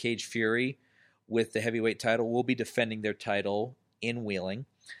Cage Fury with the heavyweight title will be defending their title in Wheeling.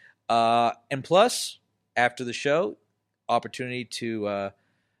 And plus, after the show, opportunity to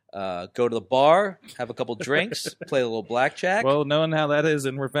go to the bar, have a couple drinks, play a little blackjack. Well, knowing how that is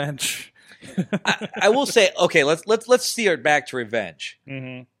in Revenge. I will say, okay, let's steer it back to Revenge.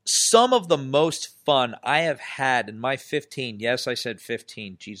 Mm-hmm. Some of the most fun I have had in my 15, yes, I said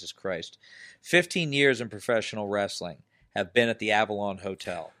 15, Jesus Christ, 15 years in professional wrestling have been at the Avalon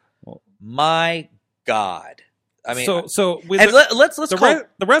Hotel. My God. I mean, so with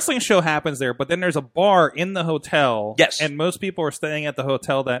the wrestling show happens there, but then there's a bar in the hotel. Yes, and most people are staying at the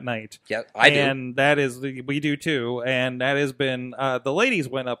hotel that night. Yeah, I do, and that is we do too. And that has been the ladies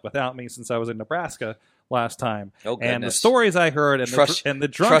went up without me since I was in Nebraska last time. Oh, goodness. And the stories I heard and the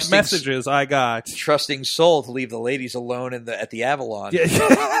drunk messages I got, trusting soul to leave the ladies alone at the Avalon. Yeah.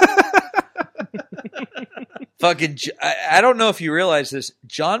 Fucking, I don't know if you realize this.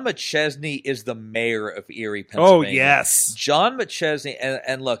 John McChesney is the mayor of Erie, Pennsylvania. Oh, yes. John McChesney,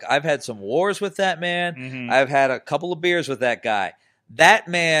 and look, I've had some wars with that man. Mm-hmm. I've had a couple of beers with that guy. That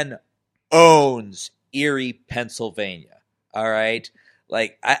man owns Erie, Pennsylvania. All right?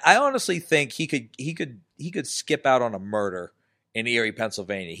 Like, I honestly think he could skip out on a murder in Erie,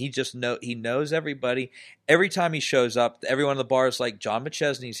 Pennsylvania. He knows everybody. Every time he shows up, everyone in the bar is like, John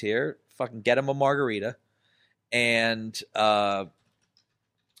McChesney's here. Fucking get him a margarita. And, but,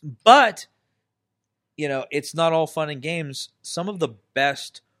 you know, it's not all fun and games. Some of the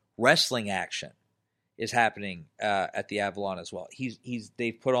best wrestling action is happening at the Avalon as well.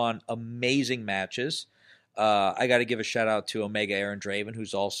 They've put on amazing matches. I got to give a shout out to Omega Aaron Draven,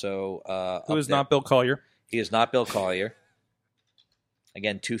 who's also who is not Bill Collier. He is not Bill Collier.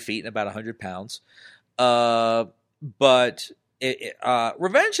 Again, 2 feet and about 100 pounds. But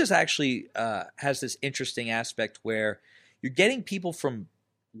Revenge is actually has this interesting aspect where you're getting people from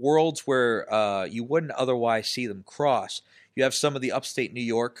worlds where you wouldn't otherwise see them cross. You have some of the upstate New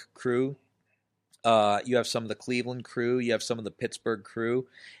York crew. You have some of the Cleveland crew. You have some of the Pittsburgh crew.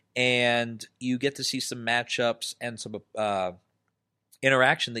 And you get to see some matchups and some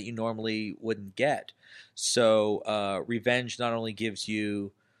interaction that you normally wouldn't get. So Revenge not only gives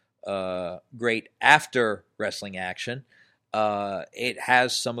you great after wrestling action, it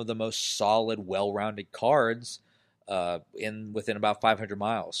has some of the most solid, well-rounded cards within about 500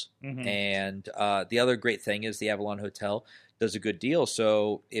 miles. Mm-hmm. And the other great thing is the Avalon Hotel does a good deal.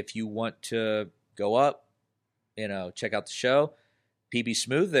 So if you want to go up, check out the show, PB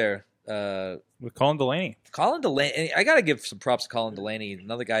Smooth there. With Colin Delaney. I got to give some props to Colin Delaney,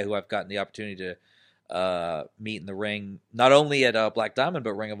 another guy who I've gotten the opportunity to meet in the ring, not only at Black Diamond,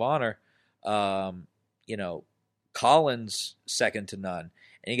 but Ring of Honor. Colin's second to none.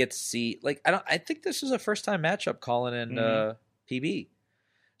 And you get to see, I think this is a first time matchup, Colin and PB.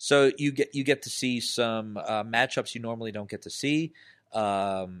 So you get to see some matchups you normally don't get to see.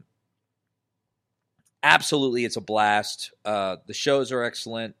 Absolutely, it's a blast. The shows are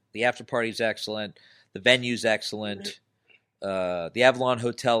excellent. The after party's excellent. The venue's excellent. The Avalon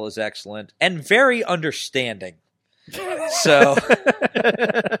Hotel is excellent and very understanding. So,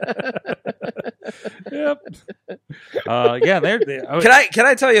 yep. Yeah. Can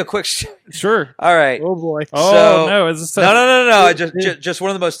I tell you a quick? Sure. All right. Oh boy. Oh no! Is this no! Just one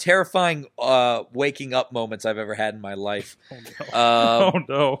of the most terrifying waking up moments I've ever had in my life. Oh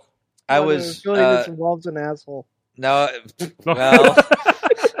no! I was feeling this involves an asshole. No, well,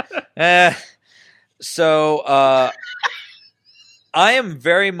 so I am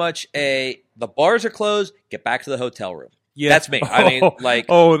very much the bars are closed. Get back to the hotel room. Yeah, that's me. I mean,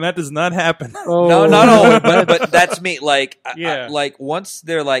 and that does not happen. No, not always, but that's me. Yeah. Once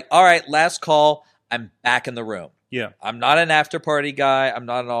they're like, all right, last call, I'm back in the room. Yeah, I'm not an after party guy. I'm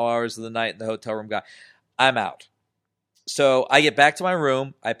not an all hours of the night in the hotel room guy. I'm out. So I get back to my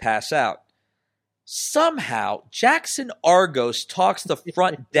room. I pass out. Somehow, Jackson Argos talks the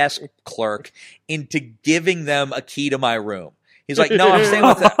front desk clerk into giving them a key to my room. He's like, no, I'm staying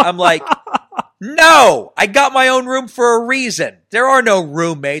with it. I'm like, no, I got my own room for a reason. There are no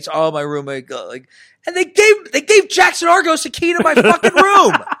roommates. Oh, my roommate, and they gave Jackson Argos a key to my fucking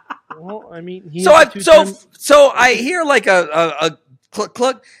room. Well, I mean, So I hear like a click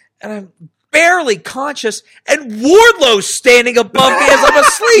click, and I'm barely conscious, and Wardlow's standing above me as I'm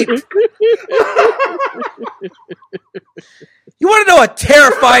asleep. You want to know a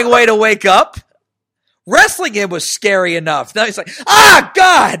terrifying way to wake up? Wrestling him was scary enough. Now he's like,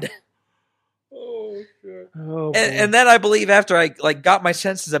 God. Oh, shit. And then I believe after I got my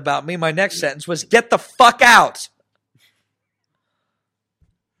senses about me, my next sentence was, get the fuck out.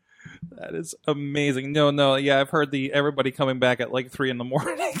 That is amazing. No, yeah, I've heard everybody coming back at like 3 a.m.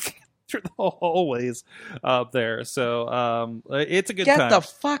 through the hallways up there. So it's a good time. Get the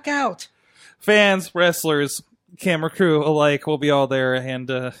fuck out. Fans, wrestlers, camera crew alike will be all there. And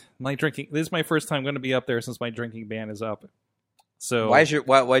this is my first time going to be up there since my drinking ban is up. So why'd you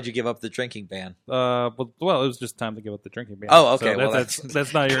give up the drinking ban? Well, it was just time to give up the drinking ban. Oh, okay. So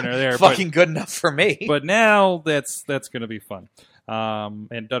that's not here nor there. Fucking good enough for me. But now that's going to be fun.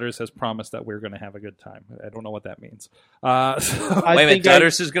 And Dutters has promised that we're going to have a good time. I don't know what that means. Wait a minute,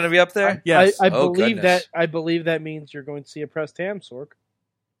 Dutters is going to be up there? Yes. I believe that. I believe that means you're going to see a pressed ham, Sork.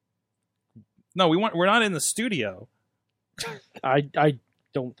 No, we're not in the studio. I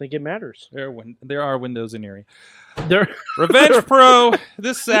don't think it matters. There are windows in Erie. Revenge Pro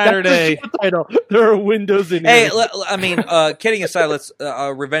this Saturday. I know there are windows in. Hey, kidding aside,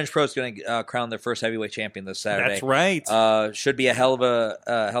 Revenge Pro is going to crown their first heavyweight champion this Saturday. That's right. Should be a hell of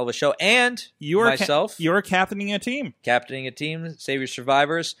a show. And myself, you're captaining a team. Captaining a team, Save Your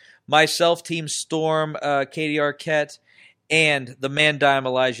Survivors. Myself, Team Storm, Katie Arquette, and the Man Dime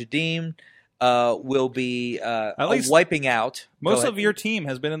Elijah Dean will be at least wiping out. Most of your team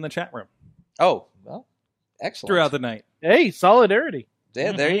has been in the chat room. Oh, well. Excellent. Throughout the night. Hey, solidarity.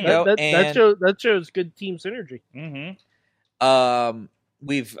 Yeah, there you go. That shows good team synergy. Mm-hmm. I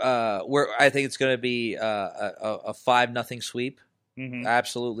think it's going to be a 5-0 sweep. Mm-hmm.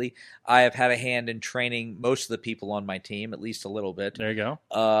 Absolutely. I have had a hand in training most of the people on my team, at least a little bit. There you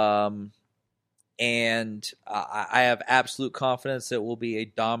go. And I have absolute confidence that it will be a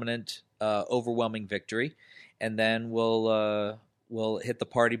dominant, overwhelming victory, and then we'll hit the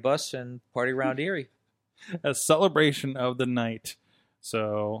party bus and party around Erie. A celebration of the night.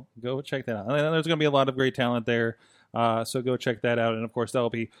 So go check that out. And there's going to be a lot of great talent there. So go check that out. And of course, that'll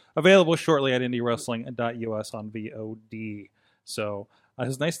be available shortly at indiewrestling.us on VOD. So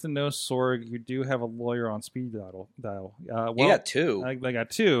it's nice to know, Sorg, you do have a lawyer on speed dial. You got two. I got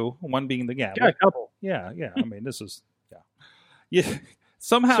two. One being the Yeah, a couple. Yeah. I mean, this is yeah.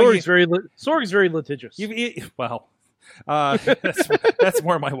 Somehow Sorg's very litigious. Well. That's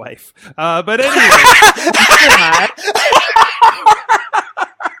more my wife. But anyway.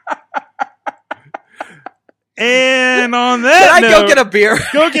 And on that note, go get a beer?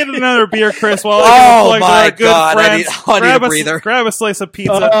 Go get another beer, Chris. While my God, I need a breather. Grab a slice of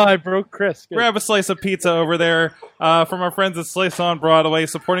pizza. Oh, I broke Chris. Good. Grab a slice of pizza over there from our friends at Slice on Broadway,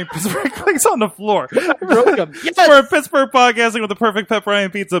 supporting Pittsburgh Clicks on the floor. I broke him. Yes. For Pittsburgh podcasting with the perfect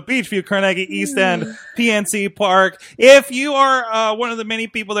pepperoni pizza, Beachview, Carnegie, East End, PNC Park. If you are one of the many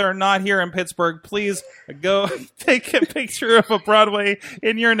people that are not here in Pittsburgh, please go take a picture of a Broadway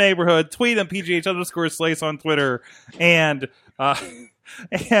in your neighborhood. Tweet them PGH_Slice on Twitter and let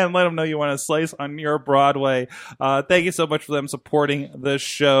them know you want to slice on your Broadway. Thank you so much for them supporting the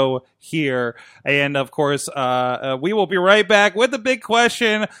show here. And of course, we will be right back with the big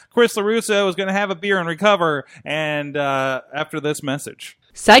question. Chris LaRusso is going to have a beer and recover. And after this message.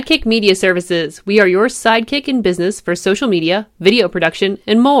 Sidekick Media Services. We are your sidekick in business for social media, video production,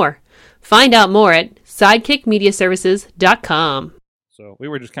 and more. Find out more at sidekickmediaservices.com. So we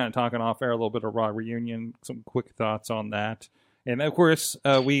were just kind of talking off air, a little bit of Raw reunion, some quick thoughts on that. And of course,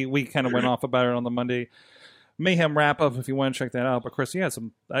 we kind of went off about it on the Monday Mayhem wrap up if you want to check that out. But Chris, you had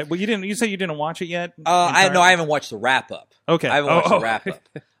some. Well, you didn't. You said you didn't watch it yet. I haven't watched the wrap up. Okay, I haven't watched the wrap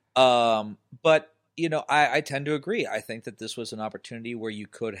up. But I tend to agree. I think that this was an opportunity where you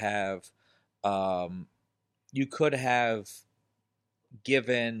could have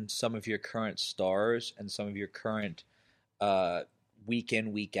given some of your current stars and some of your current week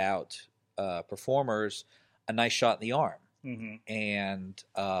in, week out performers a nice shot in the arm. Mm-hmm. And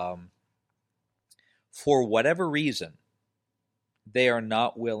for whatever reason, they are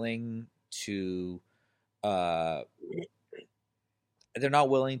not willing to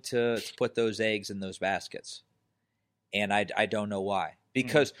put those eggs in those baskets. and I don't know why.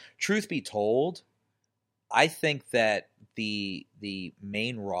 Because truth be told, I think that the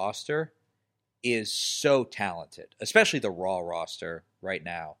main roster is so talented, especially the Raw roster right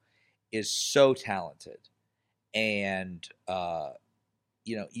now is so talented, and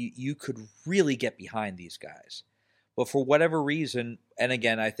you could really get behind these guys. But for whatever reason, and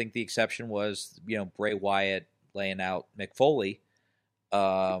again, I think the exception was, Bray Wyatt laying out Mick Foley.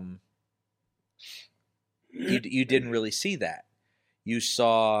 You didn't really see that. You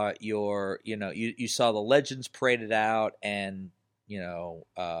saw you saw the legends paraded out, and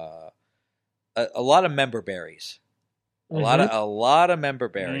a lot of member berries, a lot of member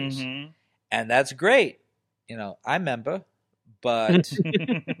berries, and that's great. I member. But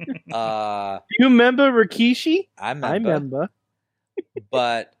you remember Rikishi? I remember.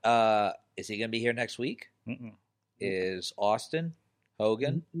 But is he going to be here next week? Is Austin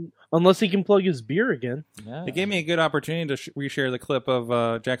Hogan? Unless he can plug his beer again. No. It gave me a good opportunity to reshare the clip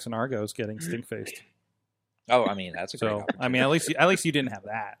of Jackson Argos getting stink faced. Oh, I mean that's a great opportunity. I mean, at least you didn't have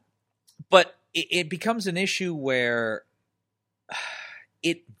that. But it becomes an issue where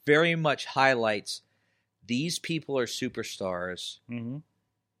it very much highlights. These people are superstars.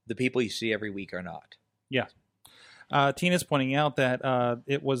 The people you see every week are not. Yeah. Tina's pointing out that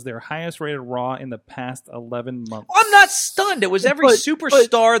it was their highest rated Raw in the past 11 months. I'm not stunned. It was every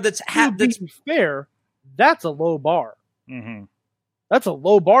superstar that's fair. That's a low bar. That's a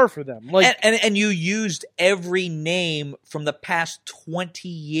low bar for them. Like, and you used every name from the past 20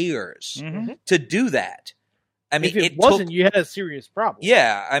 years to do that. I mean, if it wasn't, you had a serious problem.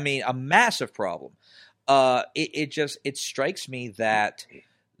 Yeah, I mean, a massive problem. It strikes me that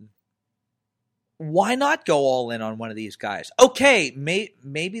why not go all in on one of these guys? Okay,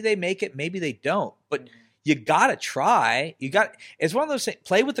 maybe they make it, maybe they don't, but you gotta try. It's one of those things.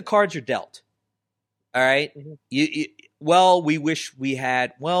 Play with the cards you're dealt. All right. We wish we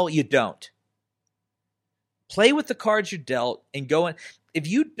had. Well, you don't. Play with the cards you're dealt and go in. If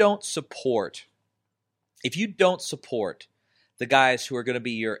you don't support the guys who are going to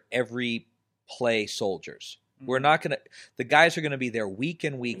be your every play soldiers. We're not going to – the guys are going to be there week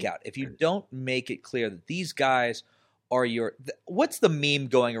in, week out. If you don't make it clear that these guys are your – what's the meme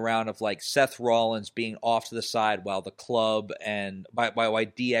going around of like Seth Rollins being off to the side while the club and by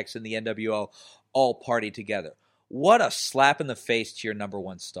DX and the NWO all party together? What a slap in the face to your number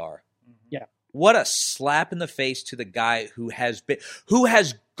one star. Yeah. What a slap in the face to the guy who has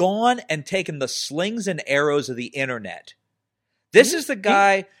gone and taken the slings and arrows of the internet. This is the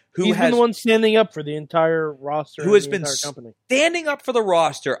guy – He's been the one standing up for the entire roster. Who has been company. Standing up for the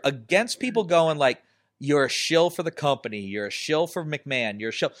roster against people going like, you're a shill for the company, you're a shill for McMahon, you're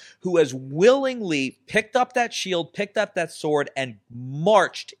a shill. Who has willingly picked up that shield, picked up that sword, and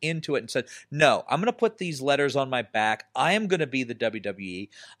marched into it and said, no, I'm going to put these letters on my back. I am going to be the WWE.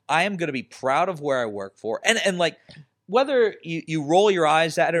 I am going to be proud of where I work for. And like, whether you roll your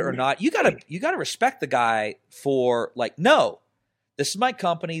eyes at it or not, you gotta respect the guy for like, no. This is my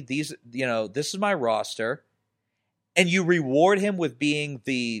company. This is my roster, and you reward him with being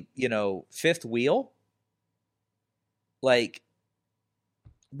the fifth wheel. Like,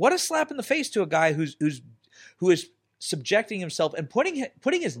 what a slap in the face to a guy who is subjecting himself and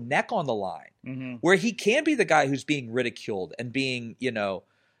putting his neck on the line, where he can be the guy who's being ridiculed and being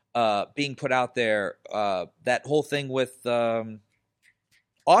being put out there. That whole thing with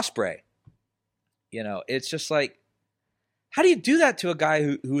Ospreay, it's just like. How do you do that to a guy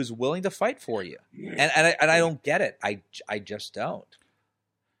who is willing to fight for you? And I don't get it. I just don't.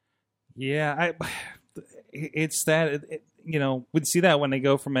 Yeah, it's that we'd see that when they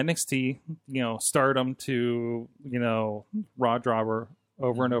go from NXT, Stardom to Raw Driver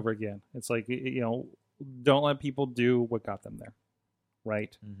over and over again. It's like don't let people do what got them there,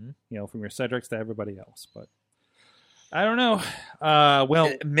 right? From your Cedrics to everybody else, but. I don't know.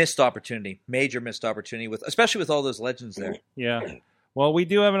 Missed opportunity, major missed opportunity especially with all those legends there. Yeah. Well, we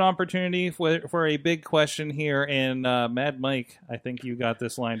do have an opportunity for a big question here, and Mad Mike, I think you got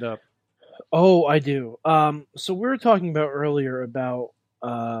this lined up. Oh, I do. So we were talking about earlier about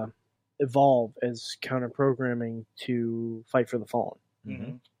Evolve as counter programming to Fight for the Fallen.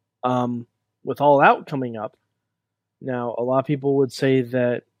 With All Out coming up, now a lot of people would say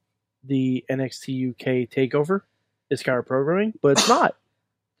that the NXT UK takeover is counter programming, but it's not.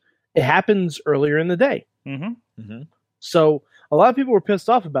 It happens earlier in the day. So a lot of people were pissed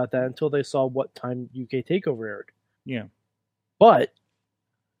off about that until they saw what time UK takeover aired. Yeah. But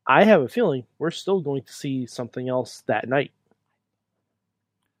I have a feeling we're still going to see something else that night.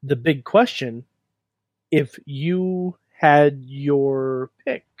 The big question, if you had your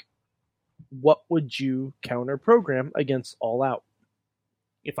pick, what would you counter program against All Out?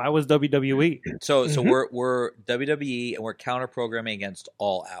 If I was WWE, So we're WWE and we're counter programming against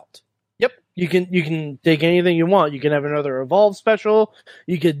All Out. Yep, you can take anything you want. You can have another Evolve special.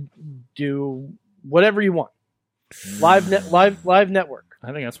 You could do whatever you want. Live network.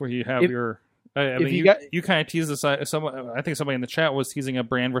 I think that's where you have If- your. I mean, you kind of teased this. I think somebody in the chat was teasing a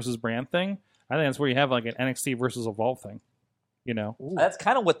brand versus brand thing. I think that's where you have like an NXT versus Evolve thing. You know, That's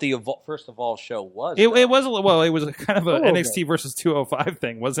kind of what the first Evolve show was. it was it was kind of a little NXT versus 205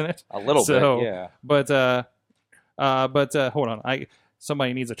 thing, wasn't it? a little So, bit, yeah. But hold on,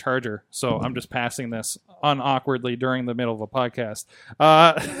 somebody needs a charger, so I'm just passing this unawkwardly during the middle of a podcast.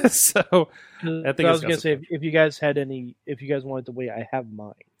 So I think I was going to say if you guys wanted to wait, I have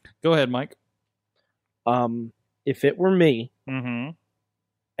mine. Go ahead, Mike. If it were me, Mm-hmm.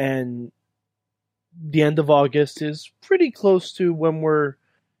 and the end of August is pretty close to when we're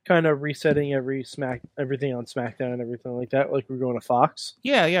kind of resetting everything on SmackDown and everything like that, like we're going to Fox.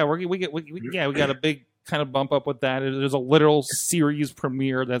 Yeah, we got a big kind of bump up with that. There's a literal series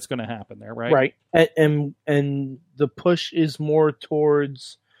premiere that's going to happen there, right? Right. And the push is more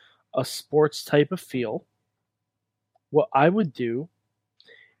towards a sports type of feel. What I would do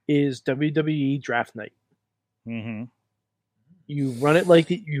is WWE Draft Night. Mm-hmm. You run it like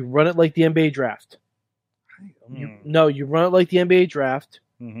the NBA Draft. You run it like the NBA Draft.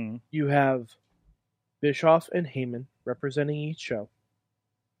 Mm-hmm. You have Bischoff and Heyman representing each show.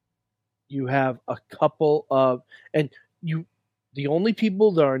 You have a couple of the only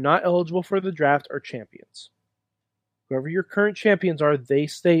people that are not eligible for the draft are champions. Whoever your current champions are, they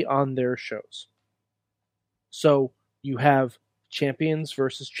stay on their shows. So you have champions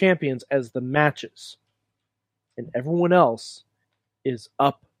versus champions as the matches. And everyone else is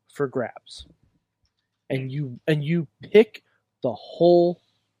up for grabs. And you pick the whole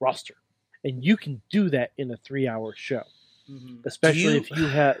roster. And you can do that in a 3-hour show. Mm-hmm. Especially if you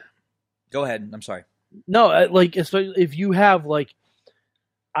have... Go ahead. I'm sorry. No, like especially if you have like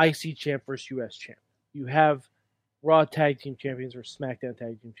IC champ versus US champ, you have Raw tag team champions versus SmackDown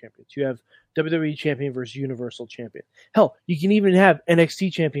tag team champions, you have WWE champion versus Universal champion. Hell, you can even have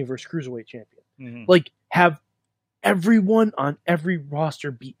NXT champion versus Cruiserweight champion. Mm-hmm. Like have everyone on every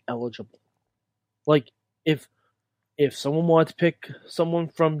roster be eligible. Like if someone wants to pick someone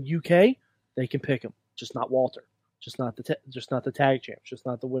from UK, they can pick him, just not Walter. Just not the tag champ. Just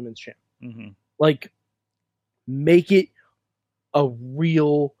not the women's champ. Mm-hmm. Like, make it a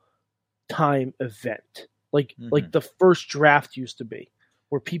real time event. Like the first draft used to be,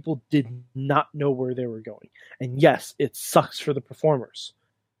 where people did not know where they were going. And yes, it sucks for the performers.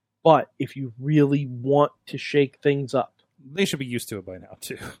 But if you really want to shake things up, They should be used to it by now,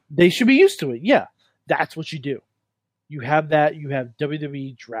 too. they should be used to it. Yeah, that's what you do. You have that. You have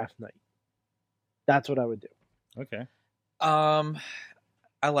WWE Draft Night. That's what I would do. Okay.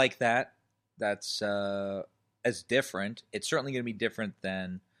 I like that. That's as different. It's certainly going to be different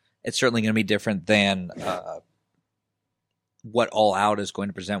than what All Out is going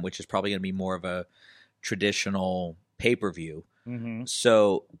to present, which is probably going to be more of a traditional pay-per-view. Mm-hmm.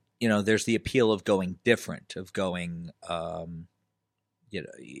 So, there's the appeal of going different, of going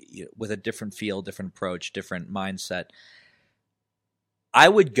with a different feel, different approach, different mindset. I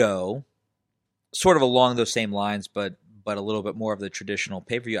would go sort of along those same lines, but a little bit more of the traditional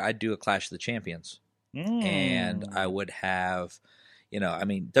pay-per-view. I'd do a Clash of the Champions. And I would have,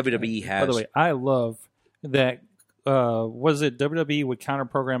 WWE has... By the way, I love that, was it WWE would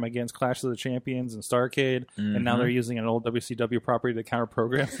counter-program against Clash of the Champions and Starrcade, and now they're using an old WCW property to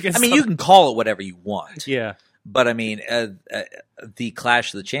counter-program against you can call it whatever you want. Yeah. But, the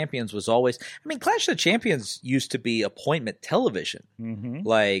Clash of the Champions was always... Clash of the Champions used to be appointment television. Mm-hmm.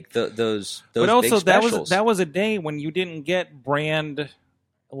 Like, those But also, big specials. that was a day when you didn't get brand...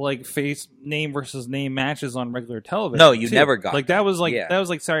 like face name versus name matches on regular television. No, you too. never got like that was like yeah. that was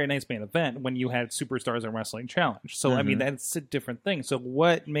like Saturday Night's Main Event when you had Superstars and Wrestling Challenge. So I mean that's a different thing. So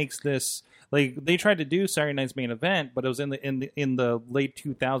what makes this like they tried to do Saturday Night's Main Event, but it was in the late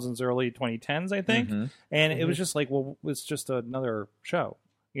 2000s, early 2010s, I think, and it was just like it's just another show.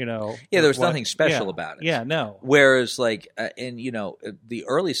 Yeah, there was nothing special about it. Yeah, no. Whereas, like, the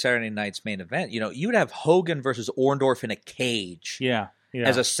early Saturday Night's Main Event, you would have Hogan versus Orndorff in a cage. Yeah.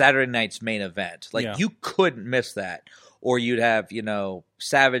 As a Saturday Night's Main Event. Like, you couldn't miss that. Or you'd have,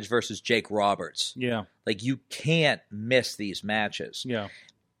 Savage versus Jake Roberts. Yeah. Like, you can't miss these matches. Yeah.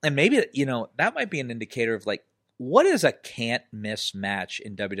 And maybe, that might be an indicator of, like, what is a can't-miss match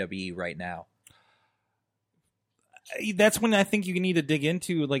in WWE right now? that's when I think you need to dig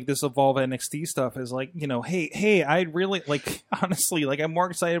into like this Evolve NXT stuff. Is like, hey, I really like, honestly, like I'm more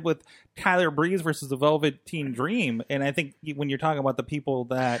excited with Tyler Breeze versus the Velveteen Dream, and I think when you're talking about the people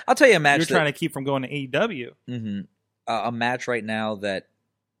that I'll tell you a match you're trying to keep from going to AEW, a match right now that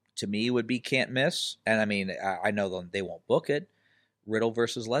to me would be can't miss, and I mean I know they won't book it. Riddle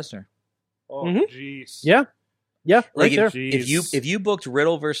versus Lesnar. oh jeez, Yeah, Like right there. if you booked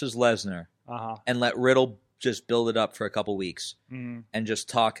Riddle versus Lesnar and let Riddle just build it up for a couple weeks and just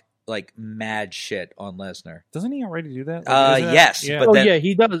talk like mad shit on Lesnar. Doesn't he already do that? Like, yes, yeah. but Oh then yeah,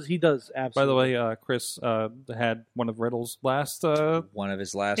 he does. He does. Absolutely. By the way, Chris had one of Riddle's last one of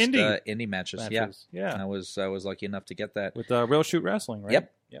his last indie matches. Yeah. I was lucky enough to get that with Real Shoot Wrestling, right?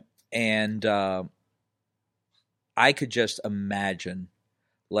 Yep. And I could just imagine,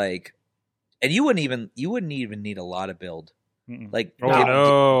 like, and you wouldn't even need a lot of build. Like,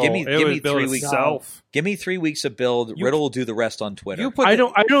 give me 3 weeks. Give me 3 weeks of build. Riddle will do the rest on Twitter. I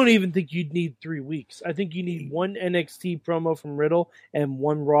don't even think you'd need 3 weeks. I think you need one NXT promo from Riddle and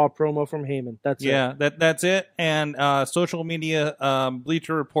one Raw promo from Heyman. That's it. That's it. And social media,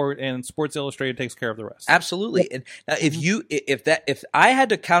 Bleacher Report, and Sports Illustrated takes care of the rest. Absolutely. And now if I had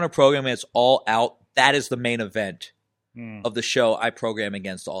to counter program it's all out, that is the main event of the show. I program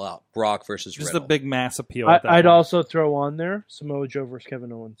against all out. Brock versus Riddle. Just the big mass appeal. I'd also throw on there Samoa Joe versus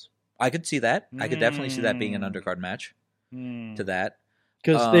Kevin Owens. I could see that. I could definitely see that being an undercard match to that.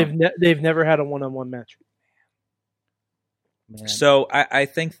 Because they've never had a one-on-one match. Man. So I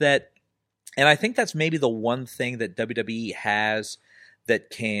think that, and I think that's maybe the one thing that WWE has that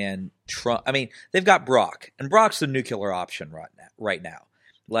can trump. I mean, they've got Brock, and Brock's the nuclear option right now.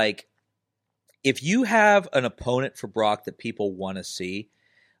 Like, if you have an opponent for Brock that people want to see,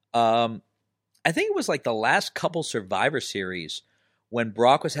 I think it was like the last couple Survivor Series when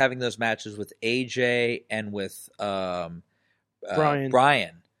Brock was having those matches with AJ and with Brian.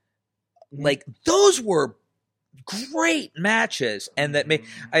 Like, those were great matches, and that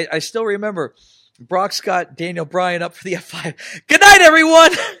I still remember Brock's got Daniel Bryan up for the F5. Good night,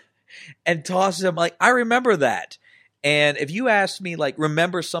 everyone, and tosses him. Like, I remember that. And if you asked me, like,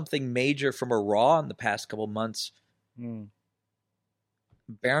 remember something major from a Raw in the past couple months,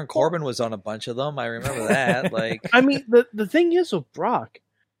 Baron Corbin was on a bunch of them. I remember that. Like, I mean, the thing is with Brock,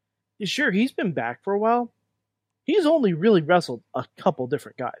 sure, he's been back for a while. He's only really wrestled a couple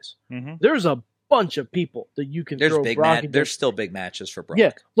different guys. There's a bunch of people that you can throw Brock. There's still big matches for Brock.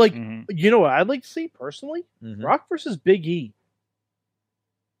 Yeah, like, you know what I'd like to see personally? Brock versus Big E.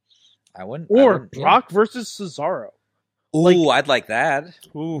 Brock versus Cesaro. Ooh, I'd like that.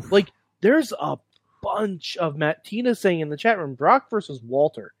 Ooh. Like, there's a bunch of Tina saying in the chat room, Brock versus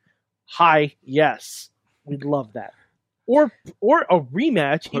Walter. Hi, yes. We'd love that. Or a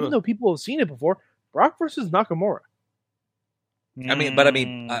rematch, even though people have seen it before, Brock versus Nakamura.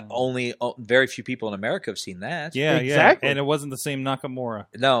 Only very few people in America have seen that. Yeah, exactly. And it wasn't the same Nakamura.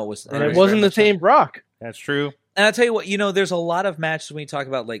 No, it was. And it wasn't the same Brock. That's true. And I'll tell you what, there's a lot of matches when we talk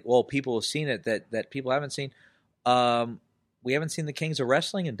about, like, well, people have seen it that people haven't seen. We haven't seen the Kings of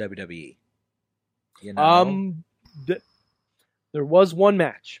Wrestling in WWE. There was one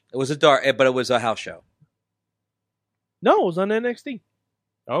match. It was but it was a house show. No, it was on NXT.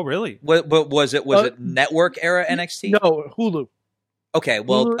 Oh, really? But was it network era NXT? No, Hulu. Okay,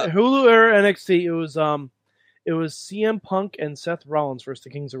 well, Hulu era NXT. It was CM Punk and Seth Rollins versus the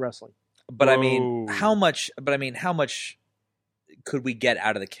Kings of Wrestling. But I mean, how much could we get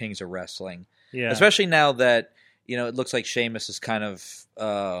out of the Kings of Wrestling? Yeah, especially now that it looks like Sheamus is kind of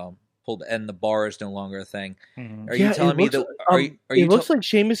pulled, and the bar is no longer a thing. Are you telling me that? It looks like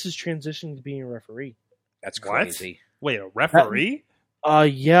Sheamus is transitioning to being a referee. That's crazy. Wait, a referee?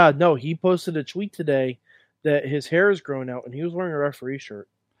 Yeah, no. He posted a tweet today that his hair is growing out, and he was wearing a referee shirt.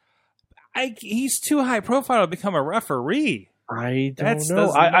 He's too high profile to become a referee. I don't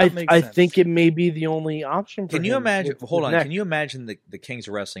know. I think it may be the only option for him. Can you imagine? Hold on. Can you imagine the Kings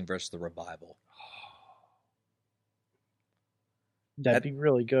of Wrestling versus the Revival? That'd be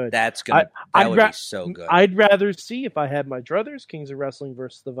really good. That would be so good. I'd rather see, if I had my druthers, Kings of Wrestling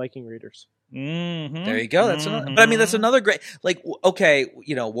versus the Viking Raiders. Mm-hmm. There you go. That's another, but I mean, that's another great. Like, okay,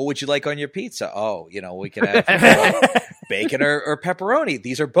 what would you like on your pizza? Oh, we could have bacon or pepperoni.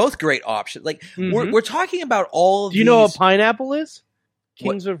 These are both great options. Like, we're talking about all of these. Do you know what pineapple is?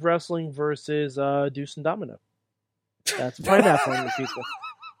 Kings of Wrestling versus Deuce and Domino. That's pineapple on your pizza.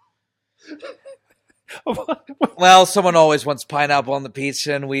 Well, someone always wants pineapple on the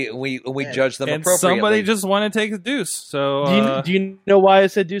pizza, and we judge them appropriately. Somebody just wanted to take a deuce. So, do you know why I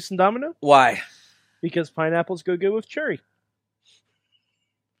said Deuce and Domino? Why? Because pineapples go good with cherry.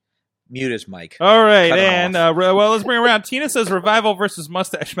 Mute his mic. All right, Cut him and well, let's bring it around. Tina says Revival versus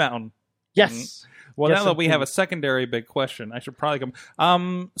Mustache Mountain. Yes. Well, Yes, now that we indeed. have a secondary big question, I should probably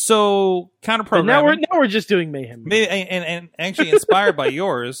come. So counter And now programming. we're just doing Mayhem. Maybe, and actually inspired by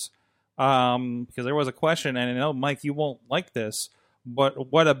yours, because there was a question, and I know, Mike, you won't like this,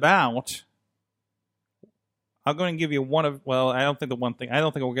 but what about? I'm going to give you one of. Well, I don't think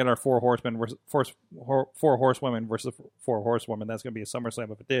we'll get our 4 horsemen versus 4 horsewomen versus 4 horsewomen. That's going to be a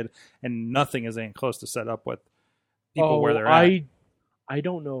SummerSlam if it did, and nothing is even close to set up with people where they're at. I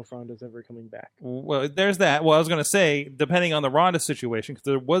don't know if Ronda's ever coming back. Well, there's that. Well, I was going to say, depending on the Ronda situation, because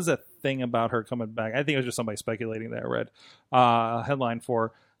there was a thing about her coming back. I think it was just somebody speculating that I read headline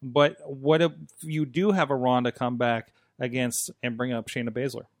for. But what if you do have a Ronda come back against and bring up Shayna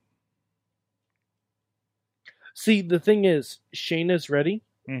Baszler? See, the thing is, Shayna's ready.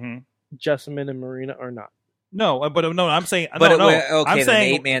 Mm-hmm. Jessamine and Marina are not. No, but no, I'm saying But no. okay, I'm then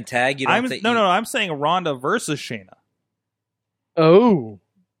saying 8-man tag. You don't think? I'm saying Ronda versus Shayna. Oh.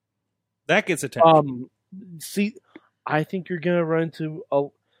 That gets attention. See, I think you're gonna run into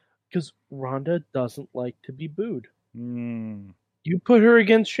because Ronda doesn't like to be booed. You put her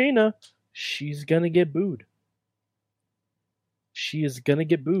against Shayna, she's gonna get booed. She is gonna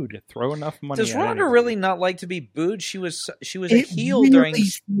get booed. You throw enough money. Does at Ronda it. really not like to be booed? She was a It heel really during.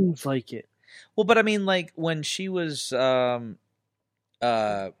 seems like it. Well, but I mean, like when she was when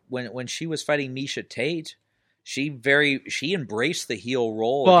she was fighting Misha Tate, she embraced the heel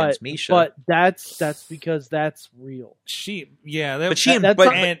role against Misha. But that's because that's real. She Something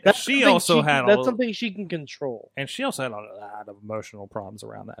she can control. And she also had a lot of emotional problems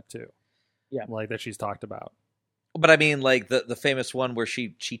around that too. Yeah, like that she's talked about. But I mean, like the famous one where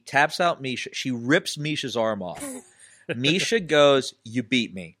she taps out Misha, she rips Misha's arm off. Misha goes, "You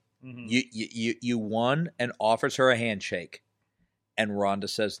beat me. Mm-hmm. You won," and offers her a handshake, and Ronda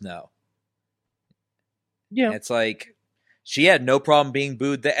says no. Yeah, and it's like she had no problem being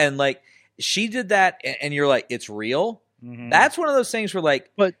booed, and like she did that, and you're like, it's real. Mm-hmm. That's one of those things where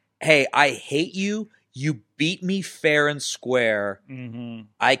like, but hey, I hate you. You beat me fair and square. Mm-hmm.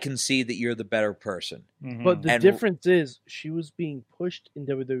 I can see that you're the better person. Mm-hmm. But the difference is she was being pushed in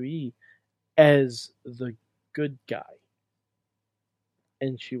WWE as the good guy.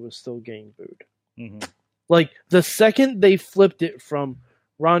 And she was still getting booed. Mm-hmm. Like, the second they flipped it from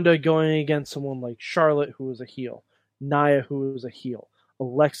Ronda going against someone like Charlotte, who was a heel, Nia, who was a heel,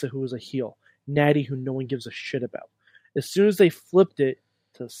 Alexa, who was a heel, Natty, who no one gives a shit about. As soon as they flipped it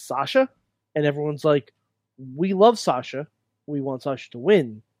to Sasha, and everyone's like, we love Sasha. We want Sasha to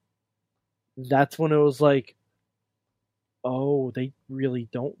win. That's when it was like, oh, they really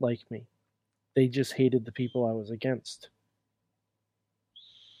don't like me. They just hated the people I was against.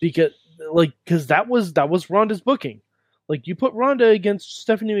 Because that was Ronda's booking. Like, you put Ronda against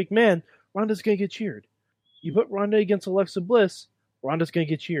Stephanie McMahon, Ronda's going to get cheered. You put Ronda against Alexa Bliss, Ronda's going to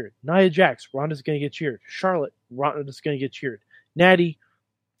get cheered. Nia Jax, Ronda's going to get cheered. Charlotte, Ronda's going to get cheered. Natty,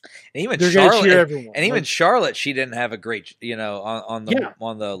 and even they're Charlotte, cheer everyone. And even Charlotte, she didn't have a great, on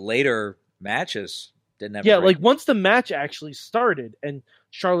the later matches, didn't have. Like once the match actually started and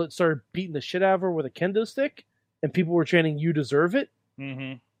Charlotte started beating the shit out of her with a kendo stick, and people were chanting, "You deserve it."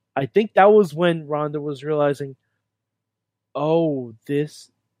 Mm-hmm. I think that was when Ronda was realizing, oh, this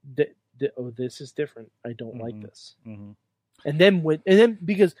is different. I don't like this. Mm-hmm. And then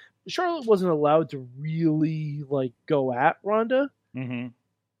because Charlotte wasn't allowed to really like go at Ronda. Mm-hmm.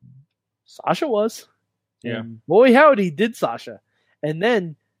 Sasha was. Yeah. And boy, howdy, did Sasha. And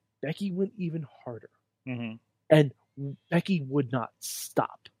then Becky went even harder. Mm-hmm. And Becky would not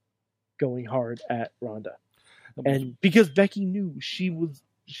stop going hard at Ronda. And because Becky knew she was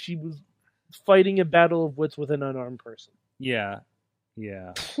fighting a battle of wits with an unarmed person. Yeah.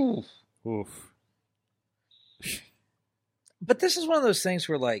 Yeah. Oof. But this is one of those things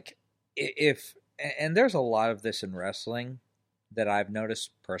where like, and there's a lot of this in wrestling that I've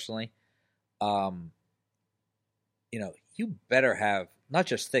noticed personally. You better have not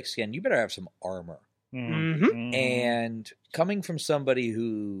just thick skin, you better have some armor. Mm-hmm. And coming from somebody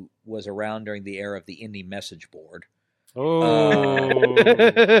who was around during the era of the indie message board. Let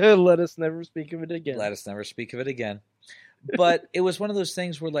us never speak of it again. But it was one of those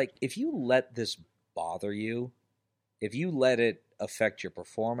things where like, if you let this bother you, if you let it affect your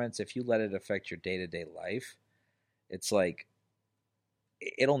performance, if you let it affect your day-to-day life, it's like,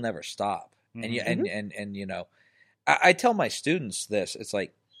 it'll never stop. Mm-hmm. And I tell my students this. It's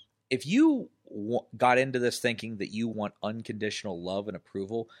like, if you got into this thinking that you want unconditional love and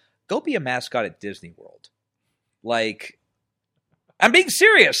approval, go be a mascot at Disney World. Like, I'm being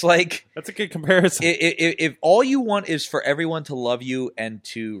serious. Like, that's a good comparison. If all you want is for everyone to love you and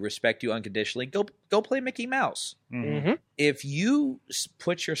to respect you unconditionally, go play Mickey Mouse. Mm-hmm. If you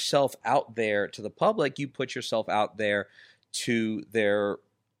put yourself out there to the public, you put yourself out there to their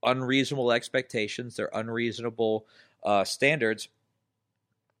unreasonable expectations, their unreasonable standards,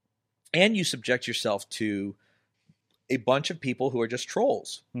 and you subject yourself to a bunch of people who are just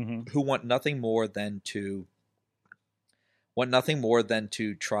trolls, who want nothing more than to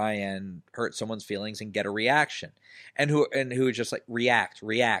try and hurt someone's feelings and get a reaction, and who are just like react.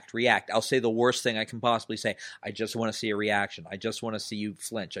 I'll say the worst thing I can possibly say. I just want to see a reaction. I just want to see you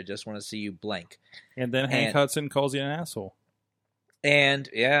flinch. I just want to see you blink. And then Hank Hudson calls you an asshole. And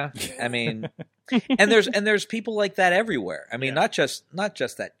yeah, I mean, and there's people like that everywhere. I mean, not just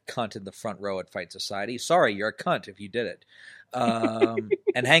that cunt in the front row at Fight Society. Sorry, you're a cunt if you did it.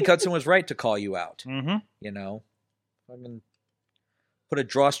 And Hank Hudson was right to call you out. You know, I mean, put a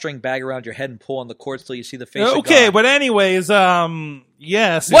drawstring bag around your head and pull on the cords till you see the face. Okay, but anyways,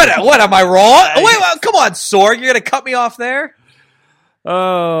 yes. What am I wrong? Wait, come on, Sorg, you're gonna cut me off there?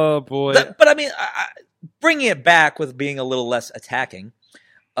 Oh boy! But I mean, bringing it back with being a little less attacking,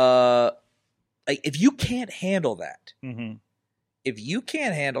 like if you can't handle that,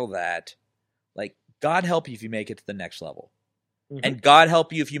 like God help you if you make it to the next level, and God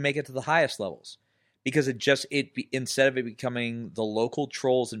help you if you make it to the highest levels, because instead of it becoming the local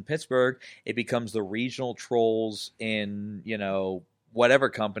trolls in Pittsburgh, it becomes the regional trolls in whatever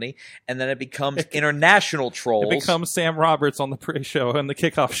company, and then it becomes international trolls. It becomes Sam Roberts on the pre-show and the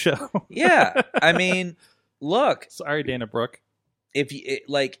kickoff show. Yeah, I mean, look. Sorry, Dana Brooke. If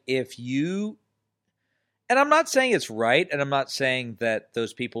you, and I'm not saying it's right, and I'm not saying that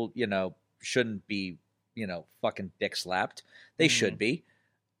those people, shouldn't be, fucking dick slapped. They should be,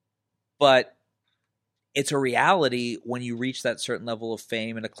 but it's a reality when you reach that certain level of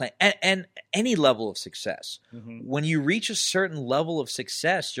fame and acclaim, and any level of success. When you reach a certain level of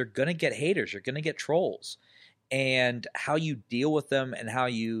success, you're going to get haters. You're going to get trolls. And how you deal with them and how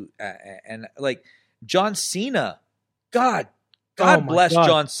you and like John Cena, God bless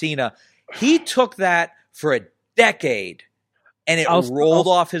John Cena. He took that for a decade, and it rolled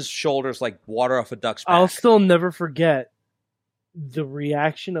off his shoulders like water off a duck's back. I'll still never forget the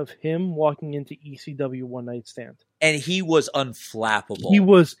reaction of him walking into ECW One Night Stand. And he was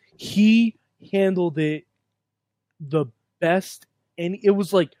unflappable. He handled it the best, and it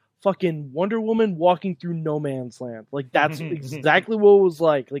was like fucking Wonder Woman walking through no man's land. Like, that's exactly what it was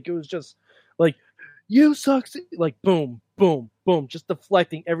like. Like, it was just like, you suck. Like, boom, boom, boom, just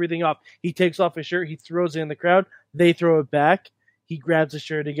deflecting everything off. He takes off his shirt, he throws it in the crowd, they throw it back. He grabs his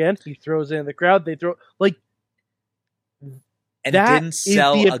shirt again, he throws it in the crowd, they throw like. And didn't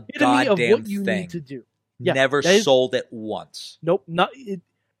sell a goddamn of what you thing. Need to do. Never sold it once. Nope.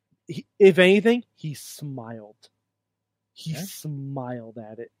 If anything, he smiled. He smiled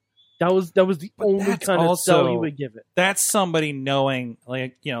at it. That was the only kind of sell he would give it. That's somebody knowing,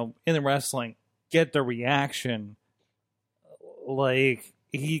 like, in the wrestling, get the reaction. Like,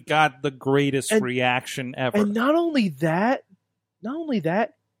 he got the greatest reaction ever. And not only that,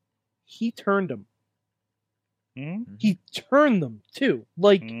 he turned him. He turned them too,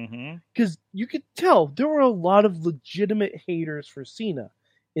 like, because you could tell there were a lot of legitimate haters for Cena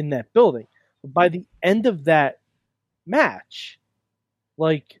in that building. But by the end of that match,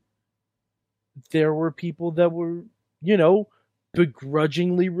 like, there were people that were,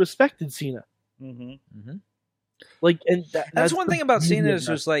 begrudgingly respected Cena. Like, and that's one thing about Cena is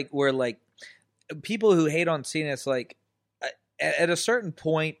just like where like people who hate on Cena, it's like at a certain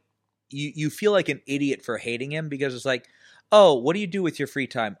point. You feel like an idiot for hating him because it's like, oh, what do you do with your free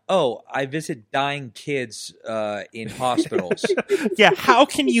time? Oh, I visit dying kids in hospitals. Yeah, how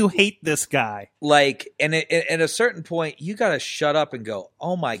can you hate this guy? Like, and at a certain point, you got to shut up and go,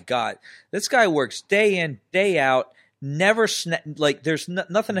 oh my God, this guy works day in, day out, never like there's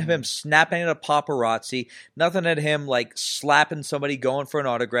nothing of him snapping at a paparazzi, nothing at him like slapping somebody going for an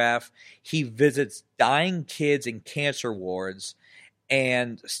autograph. He visits dying kids in cancer wards.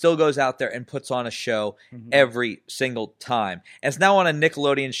 And still goes out there and puts on a show every single time. And it's now on a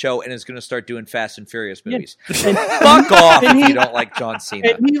Nickelodeon show and is going to start doing Fast and Furious movies. And fuck off if you don't like John Cena.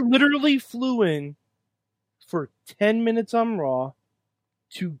 And he literally flew in for 10 minutes on Raw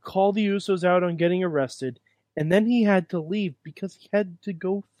to call the Usos out on getting arrested, and then he had to leave because he had to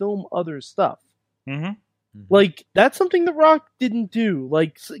go film other stuff. Like, that's something The Rock didn't do.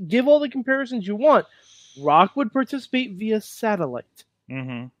 Like, give all the comparisons you want. Rock would participate via satellite.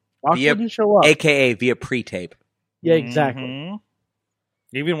 Rock wouldn't show up. AKA via pre-tape. Yeah, exactly.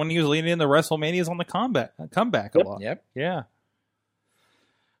 Even when he was leading in the WrestleManias on the comeback a lot. Yep. Yeah.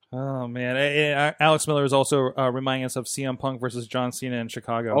 Oh man, Alex Miller is also reminding us of CM Punk versus John Cena in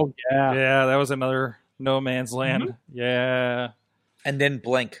Chicago. Oh yeah, yeah, that was another no man's land. Mm-hmm. Yeah, and didn't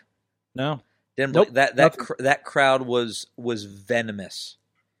blink. No, didn't nope. blink. That crowd was venomous.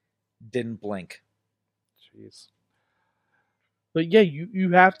 Didn't blink. Jeez. But yeah,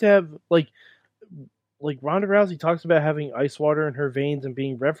 you have to have like Ronda Rousey talks about having ice water in her veins and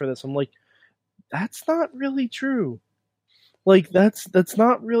being red for this. I'm like, that's not really true. Like that's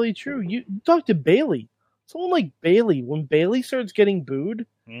not really true. You talk to Bayley. Someone like Bayley, when Bayley starts getting booed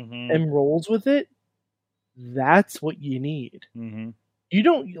and rolls with it, that's what you need. Mm-hmm. You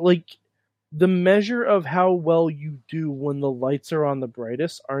don't like the measure of how well you do when the lights are on the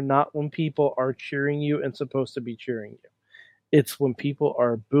brightest are not when people are cheering you and supposed to be cheering you. It's when people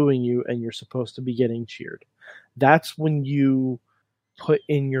are booing you and you're supposed to be getting cheered. That's when you put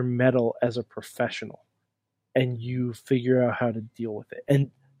in your mettle as a professional and you figure out how to deal with it.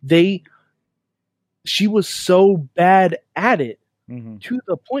 And she was so bad at it to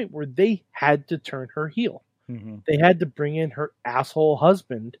the point where they had to turn her heel. Mm-hmm. They had to bring in her asshole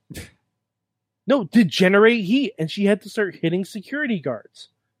husband. No, to generate heat. And she had to start hitting security guards.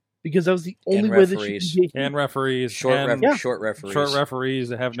 Because that was the only way that she could get heat. And referees. Short referees. Short referees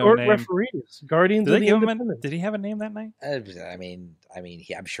that have no name. Short referees. Guardians of the Independence. Did he have a name that night? I mean,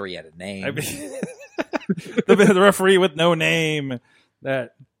 I'm sure he had a name. I mean, the referee with no name.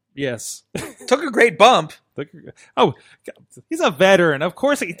 Yes. Took a great bump. Oh, he's a veteran. Of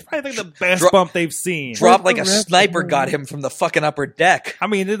course, he's probably the best bump they've seen. Dropped like a sniper got him from the fucking upper deck. I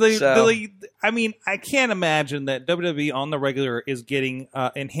mean, I can't imagine that WWE on the regular is getting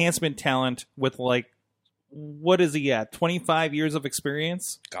enhancement talent with what is he at? 25 years of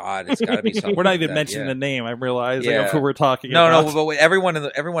experience? God, it's got to be something. We're not even mentioning the name. I realize who we're talking about. No, but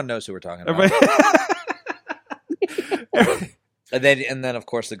everyone knows who we're talking about. And then, of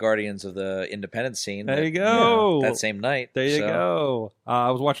course, the Guardians of the Independent scene. There you go. That same night. There you go. I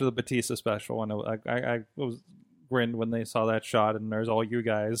was watching the Batista special, and I was grinned when they saw that shot, and there's all you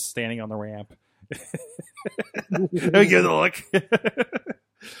guys standing on the ramp. Give the look.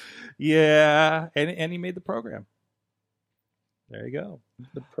 Yeah, and he made the program. There you go.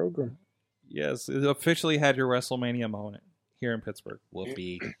 The program. Yes, it officially had your WrestleMania moment here in Pittsburgh.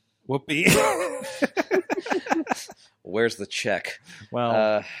 Whoopee. Where's the check?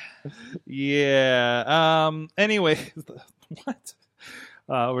 Well, yeah. Anyway, what?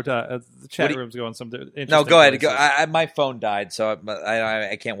 We're the chat room's going some interesting. No, go ahead. Go. My phone died, so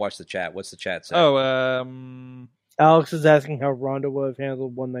I can't watch the chat. What's the chat say? Oh, Alex is asking how Ronda would have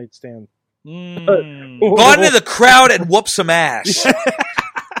handled one night stand. Gone into the crowd and whoop some ass.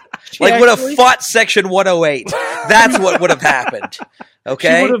 Would have fought Section 108. That's what would have happened.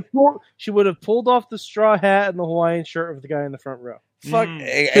 Okay, she would have pulled off the straw hat and the Hawaiian shirt of the guy in the front row. Fuck,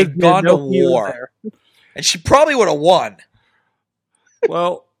 and gone to war, and she probably would have won.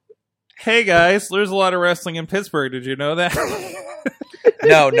 Well, hey guys, there's a lot of wrestling in Pittsburgh. Did you know that?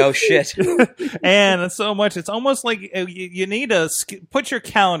 No shit. And so much, it's almost like you need to put your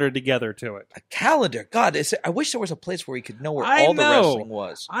calendar together to it. A calendar? God, I wish there was a place where you could know where all the wrestling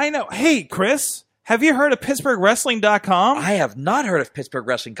was. I know. Hey, Chris, have you heard of PittsburghWrestling.com? I have not heard of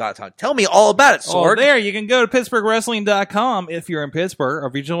PittsburghWrestling.com. Tell me all about it, Sorg. Oh, there, you can go to PittsburghWrestling.com if you're in Pittsburgh, or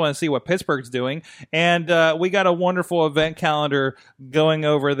if you just want to see what Pittsburgh's doing. And we got a wonderful event calendar going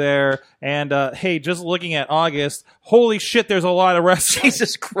over there. And hey, just looking at August, holy shit, there's a lot of wrestling.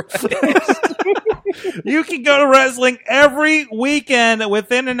 Jesus Christ. You can go to wrestling every weekend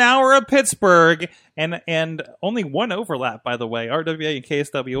within an hour of Pittsburgh, and only one overlap, by the way, RWA and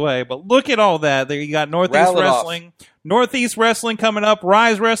KSWA. But look at all that. There you got Northeast Wrestling, Northeast Wrestling coming up,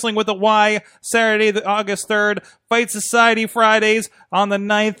 Rise Wrestling with a Y, Saturday, August 3rd, Fight Society Fridays on the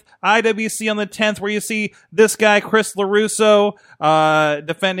 9th, IWC on the 10th, where you see this guy, Chris LaRusso,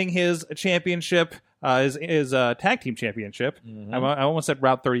 defending his championship. His tag team championship. Mm-hmm. I almost said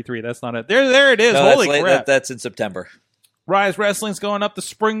Route 33. That's not it. There it is. No, holy crap. That's in September. Rise Wrestling's going up to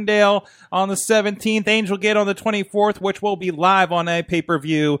Springdale on the 17th. Angel Gate on the 24th, which will be live on a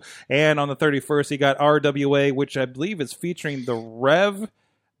pay-per-view. And on the 31st, you got RWA, which I believe is featuring the Rev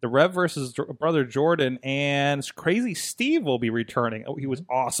versus Brother Jordan, and Crazy Steve will be returning. Oh, he was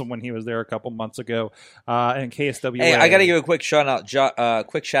awesome when he was there a couple months ago. And KSWA. Hey, I got to give a quick shout out.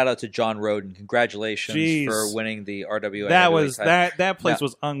 Quick shout out to John Roden. Congratulations for winning the RWA. That place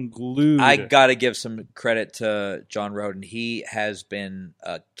was unglued. I got to give some credit to John Roden. He has been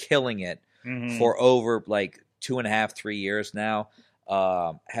killing it for over 2.5, 3 years now.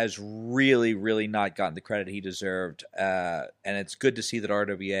 Has really, really not gotten the credit he deserved. And it's good to see that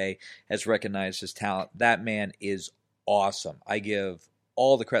RWA has recognized his talent. That man is awesome. I give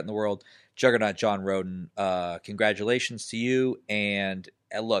all the credit in the world. Juggernaut John Roden, congratulations to you. And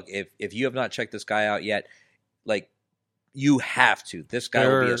look, if you have not checked this guy out yet, like, you have to. This guy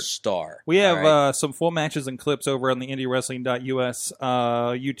will be a star. We have some full matches and clips over on the IndieWrestling.us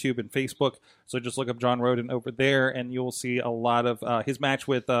YouTube and Facebook. So just look up John Roden over there, and you'll see a lot of his match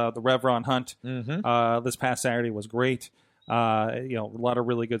with the Rev Ron Hunt this past Saturday was great. A lot of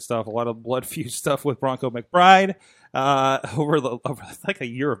really good stuff. A lot of blood feud stuff with Bronco McBride over like a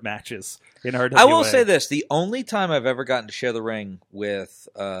year of matches in RWA. I will say this: the only time I've ever gotten to share the ring with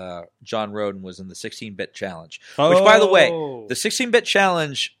John Roden was in the 16-bit challenge. Which, by the way, the 16-bit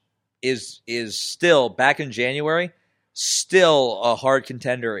challenge is still back in January. Still a hard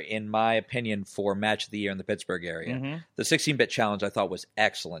contender, in my opinion, for match of the year in the Pittsburgh area. The 16-bit challenge I thought was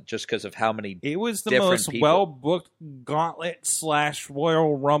excellent, just because of how many. It was the most well-booked gauntlet /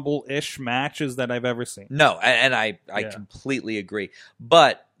 Royal Rumble-ish matches that I've ever seen. No, and I completely agree.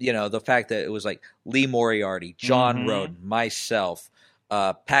 But the fact that it was like Lee Moriarty, John Roden, myself,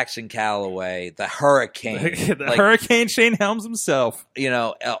 Paxton Calloway, the Hurricane, Hurricane Shane Helms himself.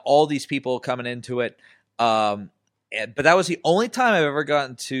 All these people coming into it. But that was the only time I've ever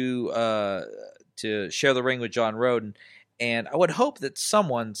gotten to share the ring with John Roden, and I would hope that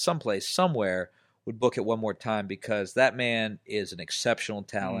someone, someplace, somewhere would book it one more time, because that man is an exceptional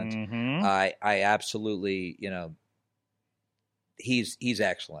talent. I absolutely, he's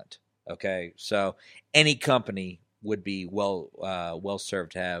excellent. Okay, so any company would be well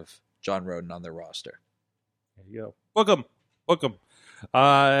served to have John Roden on their roster. There you go. Book him.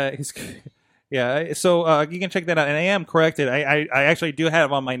 He's. Yeah, so you can check that out. And I am corrected. I actually do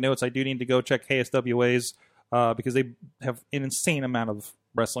have on my notes, I do need to go check KSWA's because they have an insane amount of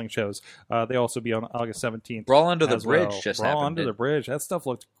wrestling shows. They also be on August 17th. Brawl Under the Bridge just happened. Brawl Under the Bridge. That stuff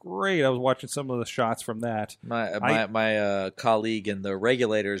looked great. I was watching some of the shots from that. My colleague in the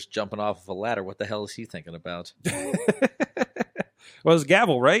Regulators jumping off of a ladder. What the hell is he thinking about? Well, it was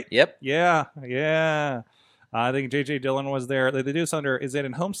Gavel, right? Yep. Yeah. I think J.J. Dillon was there. They do this is it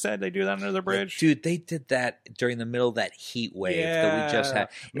in Homestead? They do that under the bridge? Dude, they did that during the middle of that heat wave that we just had.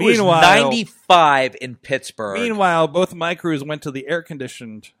 It Meanwhile, was 95 in Pittsburgh. Meanwhile, both my crews went to the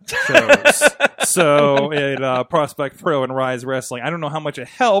air-conditioned shows. So in Prospect Pro and Rise Wrestling. I don't know how much it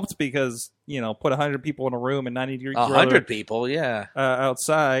helped because, put 100 people in a room and 90 degrees 100 people, yeah.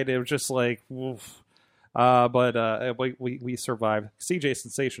 Outside. It was just like, oof. But we survived. CJ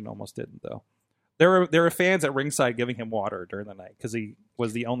Sensation almost didn't, though. There were fans at ringside giving him water during the night because he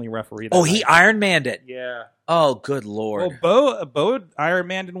was the only referee. He Ironmanned it. Yeah. Oh, good Lord. Well, Bo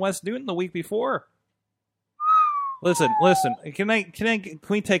Ironmanned in West Newton the week before. Listen. Can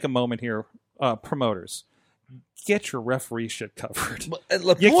we take a moment here, promoters? Get your referee shit covered.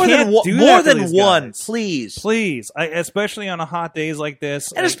 More than one, please. Especially on a hot days like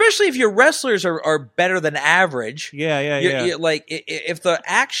this, and especially if your wrestlers are better than average. Yeah. If the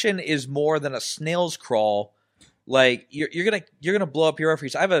action is more than a snail's crawl, like you're gonna blow up your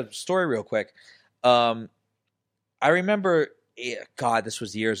referees. I have a story real quick. I remember, God, this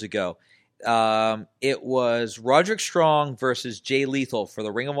was years ago. It was Roderick Strong versus Jay Lethal for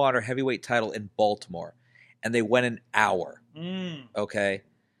the Ring of Honor heavyweight title in Baltimore. And they went an hour. Okay,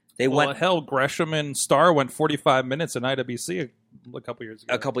 hell, Gresham and Starr went 45 minutes in IWC a couple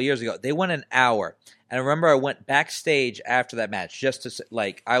years ago. They went an hour, and I remember I went backstage after that match just to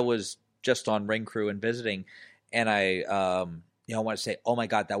I was just on ring crew and visiting, and I want to say, oh my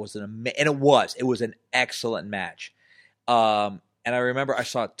God, that was and it was an excellent match. And I remember I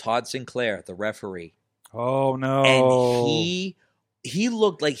saw Todd Sinclair, the referee. Oh no, and he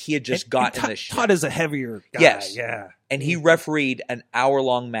looked like he had just gotten in the shot. Todd is a heavier guy. Yes. Yeah. And he refereed an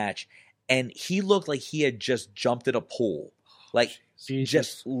hour-long match, and he looked like he had just jumped in a pool. Like,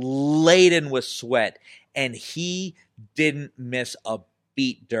 just laden with sweat. And he didn't miss a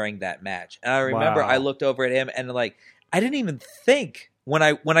beat during that match. And I remember I looked over at him, and I didn't even think. When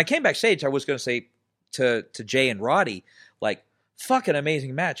I came backstage, I was going to say to Jay and Roddy, fucking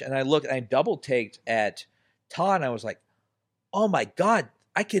amazing match. And I double-taked at Todd, and I was like, oh my God,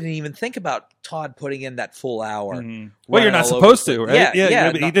 I couldn't even think about Todd putting in that full hour. Mm-hmm. Well, you're not supposed to, right?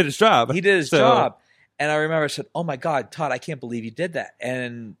 Yeah. He did his job. He did his job. And I remember I said, oh my God, Todd, I can't believe you did that.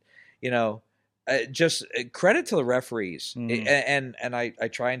 And, just credit to the referees. Mm-hmm. And I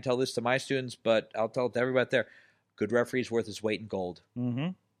try and tell this to my students, but I'll tell it to everybody out there. Good referee's worth his weight in gold. Mm-hmm.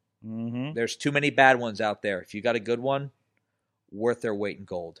 Mm-hmm. There's too many bad ones out there. If you got a good one, worth their weight in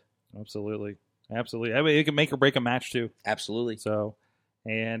gold. Absolutely. I mean, it can make or break a match too. Absolutely. So,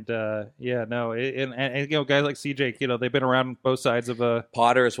 and guys like CJ, they've been around both sides of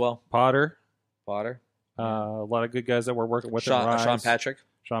Potter as well. Potter. A lot of good guys that we're working with.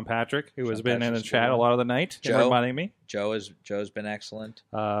 Sean Patrick, who has been in the chat a lot of the night, reminding me. Joe's been excellent.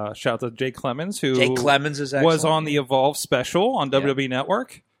 Shout out to Jake Clemens, who is was on the Evolve special on WWE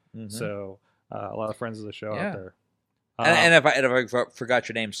Network. Mm-hmm. So a lot of friends of the show out there. And if I forgot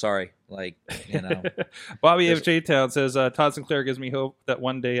your name, sorry. Bobby F. J. Town says Todd Sinclair gives me hope that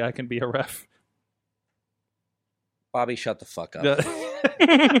one day I can be a ref. Bobby, shut the fuck up.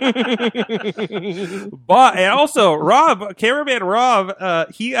 But and also cameraman Rob,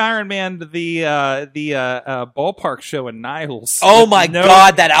 he Ironmanned the ballpark show in Niles. Oh my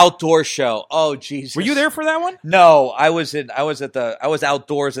God, that outdoor show! Oh Jesus, were you there for that one? No, I was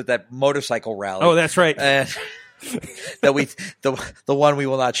outdoors at that motorcycle rally. Oh, that's right. The one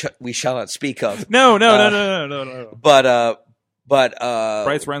we shall not speak of. No. But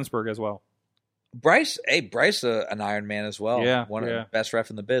Bryce Rensburg as well. Bryce, an Iron Man as well. Yeah, one of the best ref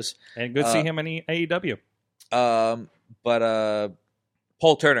in the biz. And good to see him in AEW. But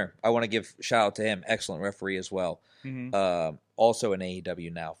Paul Turner, I want to give shout out to him. Excellent referee as well. Mm-hmm. Also in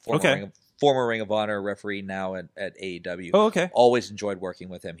AEW now. Former Ring of Honor referee now at AEW. Oh, okay. Always enjoyed working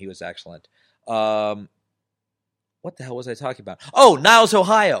with him. He was excellent. What the hell was I talking about? Oh, Niles,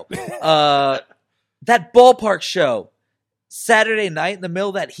 Ohio. That ballpark show. Saturday night in the middle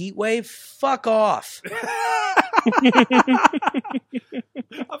of that heat wave? Fuck off. I'm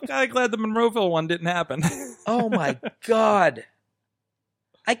kind of glad the Monroeville one didn't happen. Oh my God.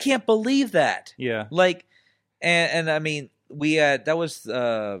 I can't believe that. Yeah. And I mean, we had, that was,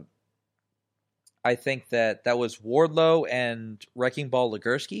 I think that was Wardlow and Wrecking Ball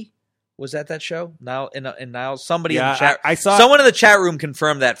Legursky. Was that show? Now in Niles, somebody in the chat. I saw someone in the chat room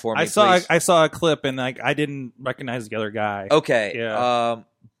confirmed that for me. I saw a clip and I didn't recognize the other guy. Okay, yeah.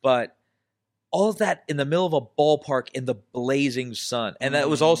 But all of that in the middle of a ballpark in the blazing sun, and that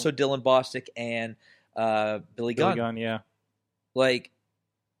was also Dylan Bostic and Billy Gunn. Billy Gunn, yeah.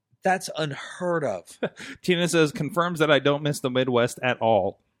 That's unheard of. Tina says confirms that I don't miss the Midwest at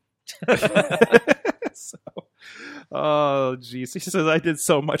all. So. Oh, geez. He says, I did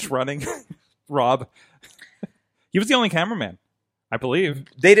so much running. Rob. He was the only cameraman, I believe.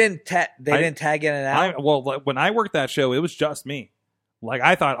 They didn't tag in and out? When I worked that show, it was just me.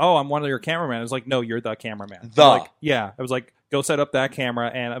 I thought, I'm one of your cameramen. I was like, no, you're the cameraman. Yeah. I was like, go set up that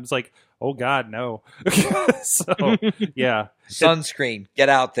camera. And I was like, oh, God, no. So, yeah. Sunscreen. Get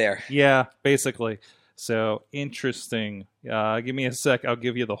out there. Yeah, basically. So, interesting. Give me a sec. I'll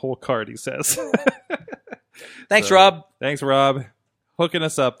give you the whole card, he says. Thanks, Rob. Thanks, Rob. Hooking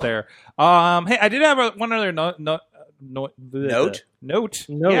us up there. Hey, I did have one other note?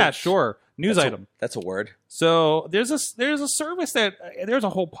 Yeah, sure. News item. That's a word. So there's a service there's a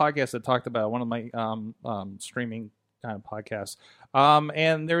whole podcast that talked about one of my streaming kind of podcasts.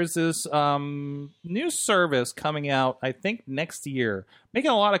 And there's this new service coming out, I think, next year,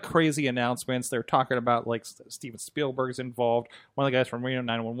 making a lot of crazy announcements. They're talking about, Steven Spielberg's involved. One of the guys from Reno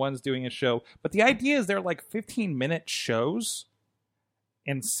 911 is doing a show. But the idea is they're 15-minute shows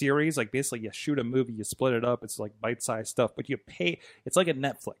and series. Basically, you shoot a movie, you split it up. It's bite-sized stuff, but you pay. It's like a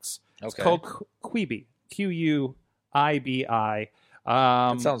Netflix. Okay. It's called Quibi. Quibi.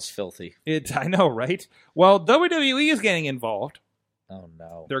 It sounds filthy. I know, right? Well, WWE is getting involved. Oh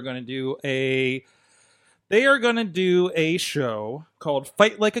no! They are going to do a show called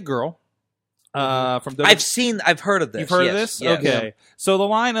Fight Like a Girl. From I've heard of this. You've heard of this? Yes. Okay. Yeah. So the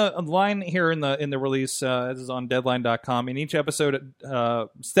line here in the release this is on Deadline.com. In each episode,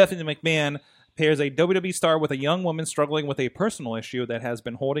 Stephanie McMahon pairs a WWE star with a young woman struggling with a personal issue that has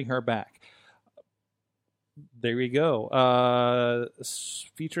been holding her back. There you go.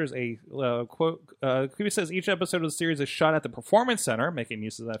 Features a quote. Quibi says each episode of the series is shot at the Performance Center, making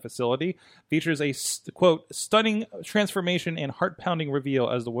use of that facility. Features a quote stunning transformation and heart-pounding reveal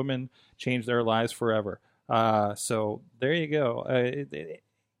as the women change their lives forever. So there you go.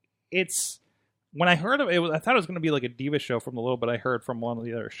 It's when I heard of it, I thought it was going to be like a diva show from the little bit I heard from one of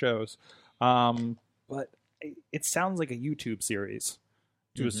the other shows. But it sounds like a YouTube series.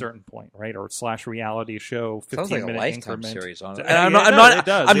 To a certain point, right? Or / reality show, 15-minute sounds like a Lifetime increment. Series on it. And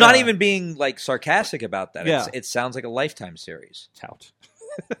I'm not even being sarcastic about that. Yeah. It sounds like a Lifetime series. Tout.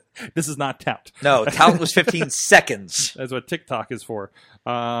 This is not tout. No, tout was 15 seconds. That's what TikTok is for.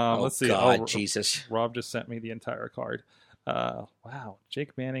 Let's see. God, Jesus. Rob just sent me the entire card. Wow.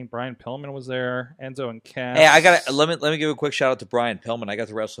 Jake Manning, Brian Pillman was there, Enzo and Cass. Hey, let me give a quick shout out to Brian Pillman. I got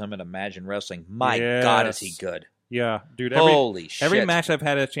to wrestle him at Imagine Wrestling. My God, is he good. Yeah, dude. Holy shit. Every match I've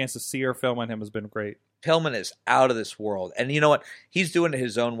had a chance to see or film on him has been great. Pillman is out of this world. And you know what? He's doing it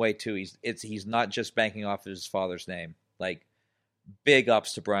his own way, too. He's not just banking off his father's name. big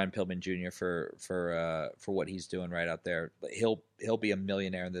ups to Brian Pillman Jr. for what he's doing right out there. He'll be a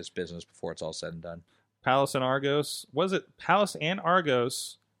millionaire in this business before it's all said and done. Palace and Argos. Was it Palace and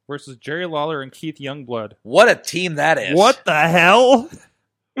Argos versus Jerry Lawler and Keith Youngblood? What a team that is! What the hell?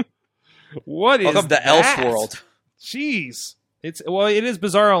 Welcome to Elseworld. Jeez. It is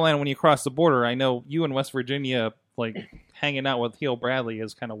Bizarro Land when you cross the border. I know you in West Virginia, like hanging out with Heel Bradley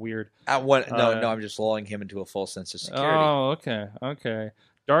is kind of weird. No, I'm just lulling him into a false sense of security. Oh, okay.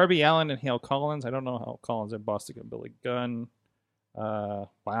 Darby Allin and Hale Collins. I don't know how Collins and Boston and Billy Gunn.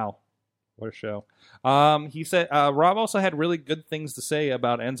 Wow. What a show. He said Rob also had really good things to say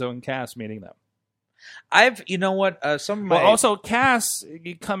about Enzo and Cass meeting them. Also Cass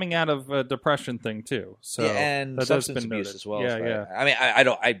coming out of a depression thing too. So and that substance abuse as well. Yeah. I mean,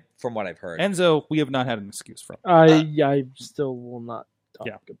 I from what I've heard, Enzo, we have not had an excuse from. I still will not talk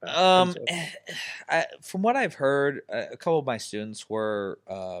about. From what I've heard, a couple of my students were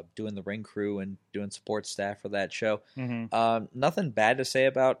doing the ring crew and doing support staff for that show. Mm-hmm. Nothing bad to say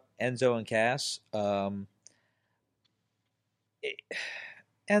about Enzo and Cass.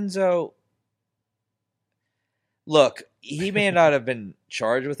 Enzo. Look, he may not have been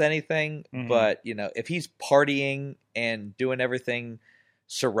charged with anything, mm-hmm. but if he's partying and doing everything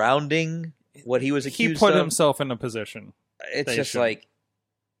surrounding what he was accused of, he put himself in a position. It's just like,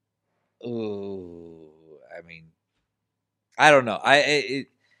 ooh. I mean, I don't know. I'm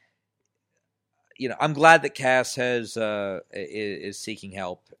glad that Cass is seeking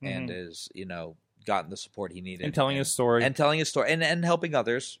help mm-hmm. and is gotten the support he needed and telling his story and helping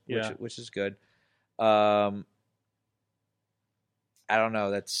others, which is good. I don't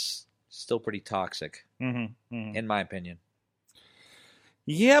know. That's still pretty toxic, mm-hmm. Mm-hmm. in my opinion.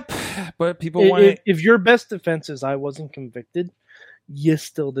 Yep, but people want to... If your best defense is I wasn't convicted, you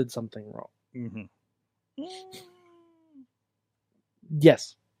still did something wrong. Mm-hmm.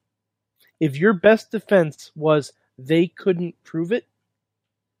 Yes. If your best defense was they couldn't prove it,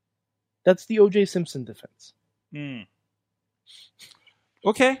 that's the O.J. Simpson defense. Mm.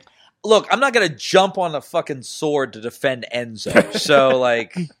 Okay. Look, I'm not going to jump on a fucking sword to defend Enzo. So,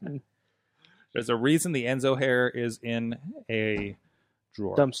 there's a reason the Enzo hair is in a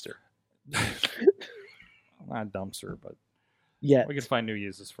drawer. Dumpster. Not a dumpster, but yeah, we can find new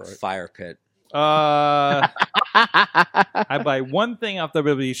uses for it. Fire pit. I buy one thing off the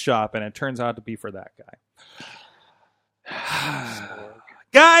WWE shop, and it turns out to be for that guy.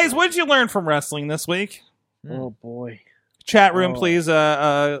 Guys, what did you learn from wrestling this week? Oh, boy. Chat room, please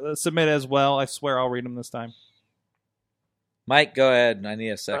submit as well. I swear I'll read them this time. Mike, go ahead. I need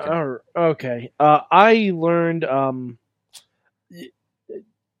a second. Okay. I learned,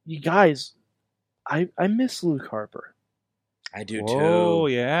 you guys, I miss Luke Harper. I do too. Oh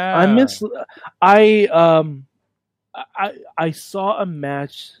yeah. I saw a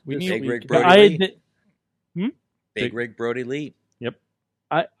match. Big Rig Brody Lee. Yep.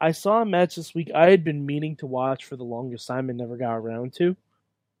 I saw a match this week I had been meaning to watch for the longest time and never got around to.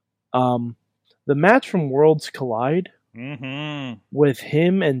 The match from Worlds Collide with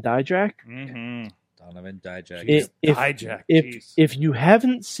him and Dijak. Mm-hmm. Donovan Dijak. If you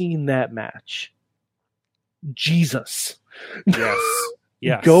haven't seen that match, Jesus.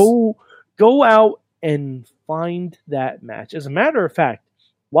 Yes. Go out and find that match. As a matter of fact,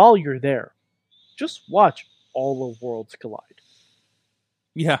 while you're there, just watch all of Worlds Collide.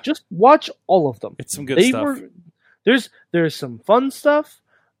 Yeah. Just watch all of them. It's some good stuff. There's some fun stuff.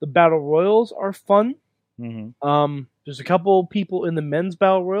 The battle royals are fun. Mm-hmm. There's a couple people in the men's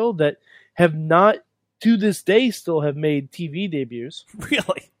battle royal that have not, to this day, still have made TV debuts.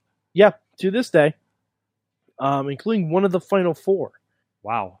 Really? Yeah, to this day, including one of the final four.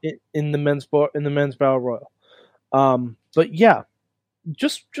 Wow. In the men's battle royal. But yeah,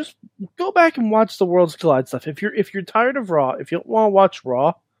 just go back and watch the Worlds Collide stuff. If you're tired of Raw, if you don't want to watch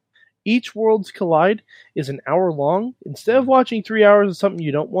Raw, each Worlds Collide is an hour long. Instead of watching 3 hours of something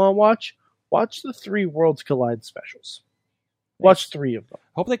you don't want to watch the 3 Worlds Collide specials. Watch 3 of them.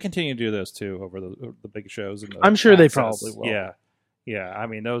 Hope they continue to do those too over the big shows. And I'm sure they probably will. Yeah. I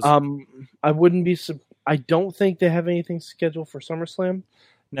mean those. I wouldn't be. I don't think they have anything scheduled for SummerSlam.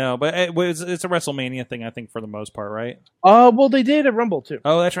 No, but it's a WrestleMania thing, I think, for the most part, right? Well, they did at Rumble too.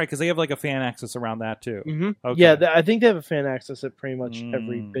 Oh, that's right, because they have like a fan access around that too. Mm-hmm. Okay. Yeah, I think they have a fan access at pretty much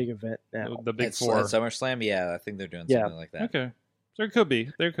every big event now. The big At 4. SummerSlam, yeah, I think they're doing something like that. Okay. There could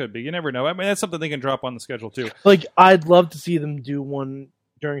be. You never know. I mean, that's something they can drop on the schedule too. Like, I'd love to see them do one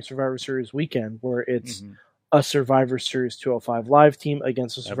during Survivor Series weekend where it's a Survivor Series 205 Live team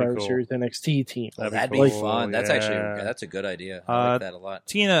against a Survivor Series NXT team. That'd be fun. That's actually that's a good idea. I like that a lot.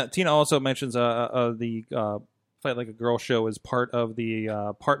 Tina also mentions the Fight Like a Girl show is part of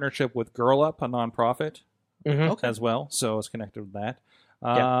the partnership with Girl Up, a nonprofit, Mm-hmm. as well. So it's connected with that.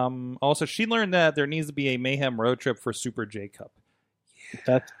 Yeah. Also, she learned that there needs to be a Mayhem road trip for Super J Cup.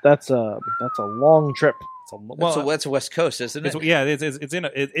 That's a long trip. It's a, That's West Coast, isn't it?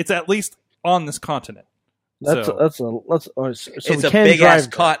 it's at least on this continent. So it's we a can big drive ass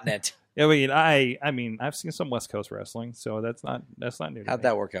continent. I mean, I've seen some West Coast wrestling, so that's not new. To How'd me.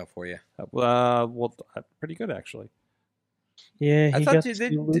 that work out for you? Pretty good actually. Yeah, I he thought got you to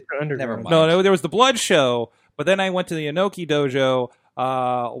did- see Lucha Underground. never mind. No, there was the Blood show, but then I went to the Inoki Dojo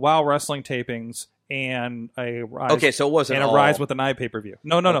while wrestling tapings and a Rise, Okay, so it wasn't and a all... Rise with an Eye pay-per-view.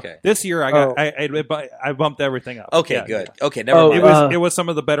 No. Okay. This year I bumped everything up. Okay, Yeah, good. yeah. Okay, never mind. It was some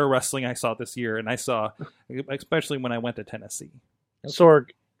of the better wrestling I saw this year, and I saw especially when I went to Tennessee. Sorg.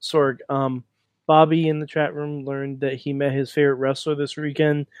 Bobby in the chat room learned that he met his favorite wrestler this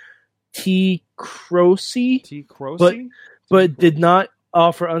weekend, T. Croce, T. Croce? but did not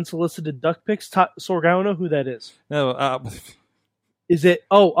offer unsolicited duck pics. Sorg, I don't know who that is. No, Is it?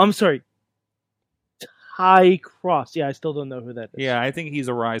 Oh, I'm sorry. Ty Cross. Yeah, I still don't know who that is. yeah, I think he's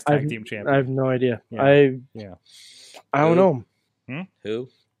a Rise tag team I champion. have no idea. Yeah. I don't know him. Who?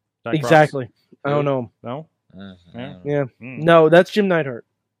 Ty Cross. Exactly. I don't know him. No? I Yeah. don't know. Yeah. Mm. No, that's Jim Neidhart.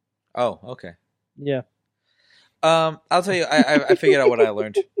 Oh, okay. Yeah. I'll tell you, I figured out what I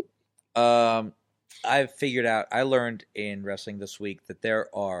learned. I learned in wrestling this week that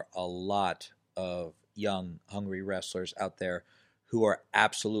there are a lot of young, hungry wrestlers out there who are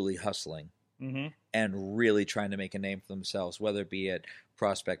absolutely hustling Mm-hmm. and really trying to make a name for themselves, whether it be at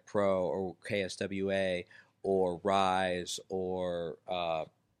Prospect Pro or KSWA or Rise or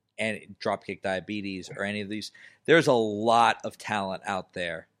and Dropkick Diabetes or any of these. There's a lot of talent out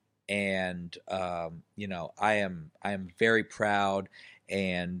there. And I am very proud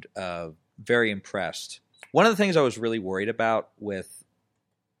and very impressed. One of the things I was really worried about with,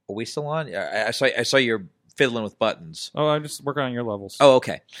 are we still on? I saw you're fiddling with buttons. Oh, I'm just working on your levels. Oh,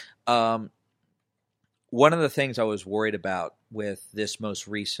 okay. One of the things I was worried about with this most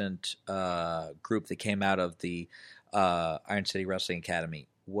recent group that came out of the Iron City Wrestling Academy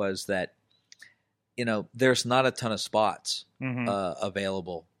was that there's not a ton of spots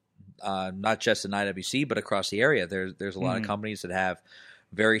available. Not just in IWC, but across the area. There's a lot of companies that have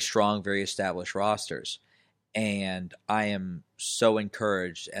very strong, very established rosters. And I am so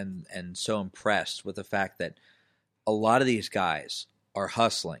encouraged and so impressed with the fact that a lot of these guys are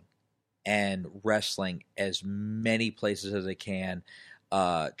hustling and wrestling as many places as they can,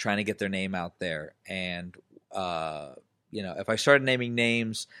 trying to get their name out there. And, if I started naming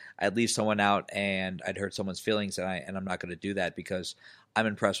names, I'd leave someone out and I'd hurt someone's feelings, and I'm not going to do that because I'm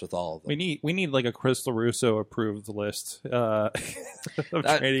impressed with all of them. We need like a Chris LaRusso approved list of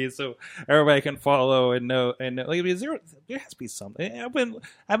trainees, so everybody can follow and know. And like, there has to be something.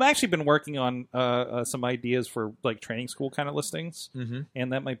 I've actually been working on some ideas for like training school kind of listings,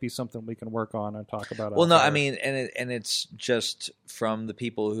 and that might be something we can work on and talk about. Well, no, I mean, and it's just from the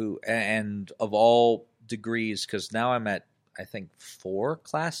people who and of all degrees, because now I'm at I think 4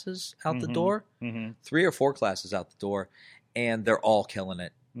 classes out the door, 3 or 4 classes out the door. And they're all killing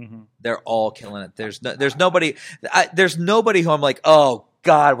it. They're all killing it. There's nobody. There's nobody who I'm like, oh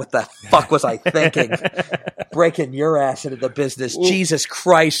God, what the fuck was I thinking? Breaking your ass into the business, Jesus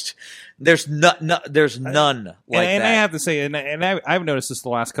Christ! There's none like that. And I have to say, and I've noticed this the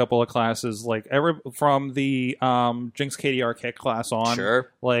last couple of classes, like from the Jinx KDR kick class on,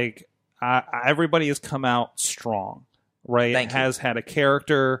 Sure. like everybody has come out strong. Right, Thank you. Has had a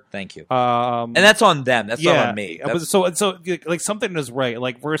character. Thank you. And that's on them. That's not on me. So like something is right.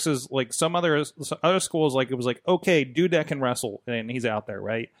 Like versus like some other schools, like it was like, okay, dude that can wrestle and he's out there,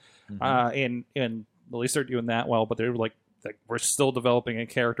 right? And at least they're doing that well. But they're like we're still developing a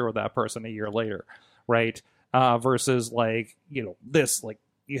character with that person a year later, right? Versus like this like.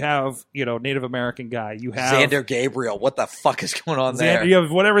 You have, Native American guy. You have Xander Gabriel. What the fuck is going on there? You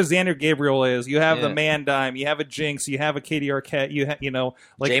have whatever Xander Gabriel is. You have the Man Dime. You have a Jinx. You have a KD Arquette. You have,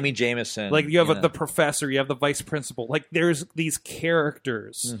 like Jamie Jameson. Like you have the professor. You have the vice principal. Like there's these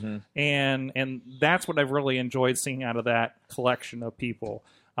characters, and that's what I've really enjoyed seeing out of that collection of people.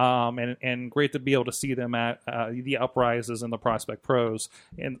 And great to be able to see them at the Uprises and the Prospect Pros,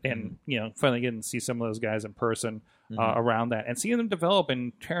 and finally getting to see some of those guys in person. Around that and seeing them develop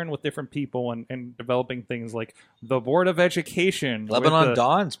and tearing with different people and developing things like the Board of Education. Lebanon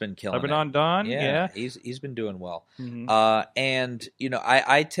Don's been killing it. Lebanon Don, yeah. He's been doing well. And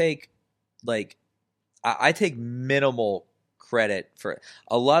I take I take minimal credit for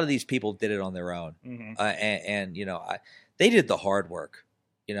a lot of these people did it on their own, and they did the hard work.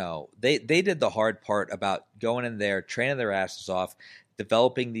 they did the hard part about going in there, training their asses off,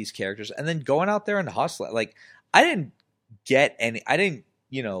 developing these characters, and then going out there and hustling. Like, I didn't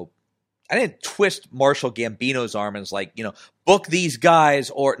twist Marshall Gambino's arm and was like, book these guys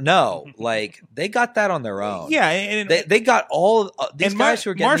or no. Like, they got that on their own. Yeah, and they got all these guys who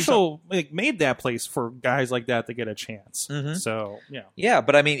are getting Marshall made that place for guys like that to get a chance. Mm-hmm. So yeah,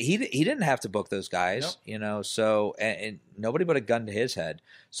 but I mean, he didn't have to book those guys, So and nobody put a gun to his head.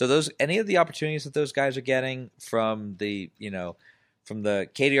 So any of the opportunities that those guys are getting from the from the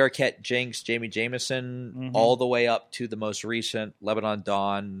Katie Arquette, Jinx, Jamie Jameson, all the way up to the most recent Lebanon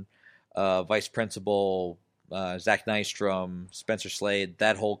Dawn, Vice Principal, Zach Nystrom, Spencer Slade,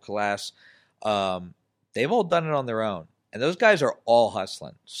 that whole class, they've all done it on their own. And those guys are all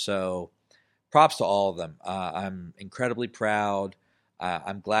hustling. So props to all of them. I'm incredibly proud.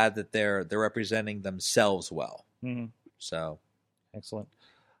 I'm glad that they're representing themselves well. Mm-hmm. So excellent.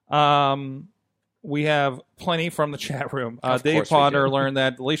 We have plenty from the chat room. Of Dave course we Potter do. learned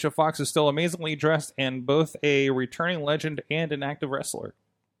that Alicia Fox is still amazingly dressed and both a returning legend and an active wrestler.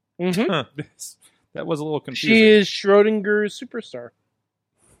 Mm-hmm. That was a little confusing. She is Schrodinger's superstar.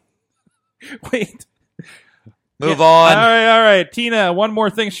 Wait. Move on. All right. Tina, one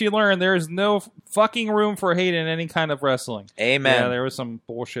more thing she learned. There is no fucking room for hate in any kind of wrestling. Amen. Yeah, there was some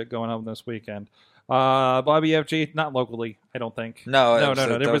bullshit going on this weekend. Bobby FG, not locally, I don't think. No.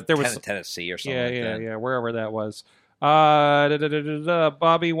 There was Tennessee or something. Yeah, wherever that was.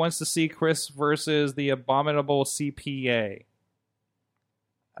 Bobby wants to see Chris versus the abominable CPA.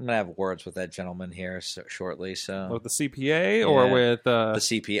 I'm gonna have words with that gentleman here shortly. So With the CPA or with the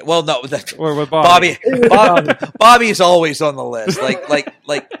CPA? Well, no, or with Bobby. Bobby's always on the list.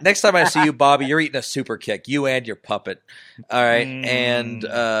 Like next time I see you, Bobby, you're eating a super kick. You and your puppet. All right, and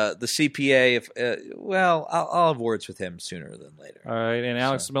the CPA. I'll have words with him sooner than later. All right, and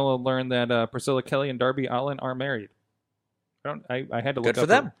Alex Miller learned that Priscilla Kelly and Darby Allin are married. I had to look Good for up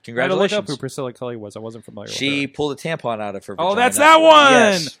them. I had Congratulations. to look up who Priscilla Kelly was. I wasn't familiar with her. She pulled a tampon out of her vagina. Oh, that's that one!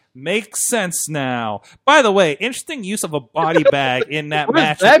 Yes. Makes sense now. By the way, interesting use of a body bag in that What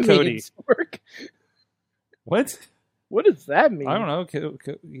match does that with Cody. mean, Sorg? What? What does that mean? I don't know.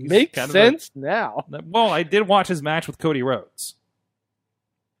 He's Makes kind of sense now. Well, I did watch his match with Cody Rhodes.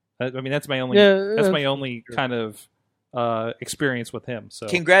 I mean, that's my only. That's my only kind of experience with him. So,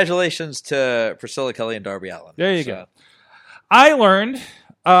 Congratulations to Priscilla Kelly and Darby Allin. there you go. I learned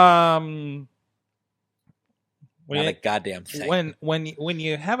Not a goddamn thing. when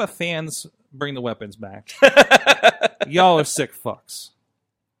you have a fans bring the weapons back, y'all are sick fucks.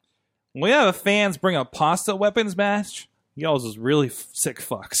 When you have a fans bring a pasta weapons match, y'all is really sick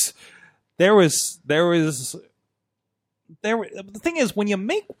fucks. The thing is, when you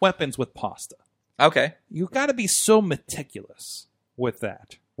make weapons with pasta, Okay. you got to be so meticulous with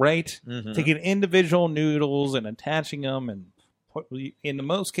that, right? Mhm. Taking individual noodles and attaching them, and in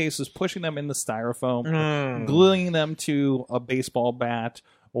most cases, pushing them in the styrofoam, gluing them to a baseball bat,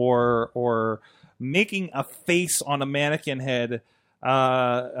 or making a face on a mannequin head,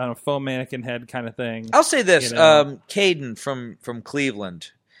 on a foam mannequin head kind of thing. I'll say this: You Caden from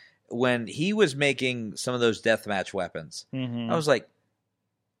Cleveland, when he was making some of those deathmatch weapons, I was like,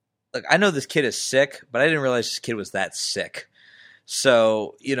 "Look, I know this kid is sick, but I didn't realize this kid was that sick."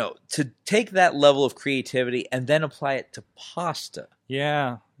 So, to take that level of creativity and then apply it to pasta,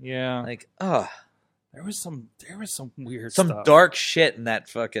 Yeah. like, There was some weird some stuff. dark shit in that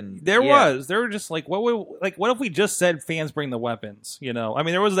fucking. There was. They were just like, what if we just said fans bring the weapons? I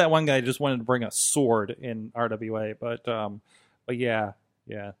mean, there was that one guy who just wanted to bring a sword in RWA, but yeah.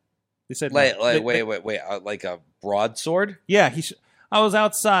 They said Wait, no. like a broadsword? Yeah, I was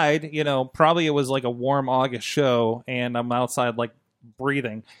outside. Probably it was like a warm August show, and I'm outside like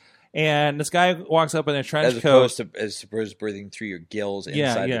breathing, and this guy walks up in a trench coat, as opposed to breathing through your gills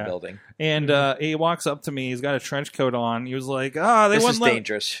inside the building. And he walks up to me. He's got a trench coat on. He was like, This wouldn't is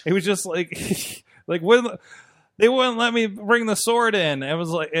dangerous. It was just like, they wouldn't let me bring the sword in. It was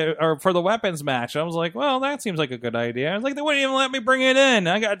like, or for the weapons match. I was like, well, that seems like a good idea. I was like, they wouldn't even let me bring it in.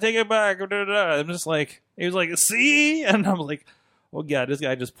 I got to take it back. I'm just like, he was like, see? And I'm like, oh, God, this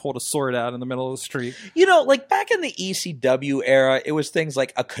guy just pulled a sword out in the middle of the street. Like back in the ECW era, it was things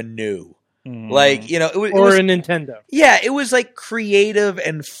like a canoe. Like, it was a Nintendo. Yeah, it was like creative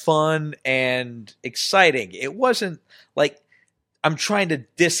and fun and exciting. It wasn't like I'm trying to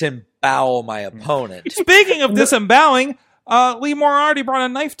disembowel my opponent. Speaking of disemboweling, Lee Moriarty brought a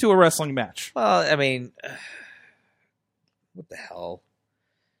knife to a wrestling match. Well, I mean, what the hell?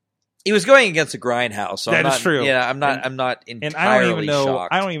 He was going against a grindhouse, so That I'm is not, true. Yeah, I'm not entirely And I don't even know.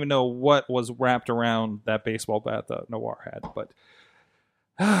 shocked. I don't even know what was wrapped around that baseball bat that Noir had, but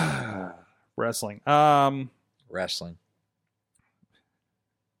Wrestling. Wrestling.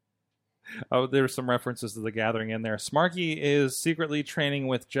 Oh, there's some references to The Gathering in there. Smarky is secretly training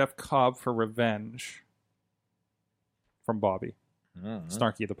with Jeff Cobb for revenge. From Bobby.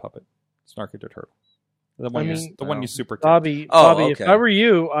 Snarky the puppet. Snarky the turtle. The one you super kicked. Bobby, okay. if I were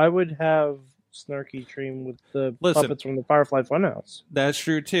you, I would have Snarky train with the puppets from the Firefly Funhouse. That's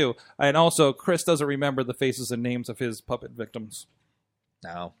true, too. And also, Chris doesn't remember the faces and names of his puppet victims.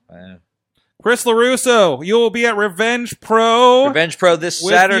 No. Chris LaRusso, you will be at Revenge Pro. Revenge Pro this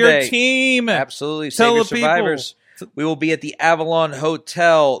with Saturday. Your team. Absolutely. Tell Save your the people. survivors. We will be at the Avalon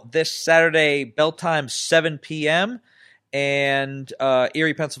Hotel this Saturday, bell time 7 p.m. and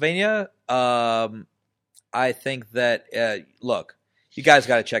Erie, Pennsylvania. I think that, look, you guys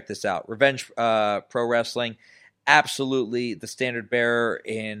got to check this out. Revenge Pro Wrestling, absolutely the standard bearer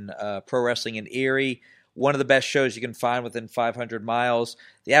in pro wrestling in Erie. One of the best shows you can find within 500 miles.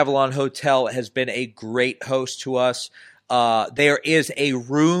 The Avalon Hotel has been a great host to us. There is a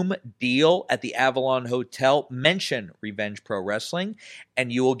room deal at the Avalon Hotel. Mention Revenge Pro Wrestling,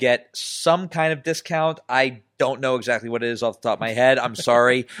 and you will get some kind of discount. I don't know exactly what it is off the top of my head. I'm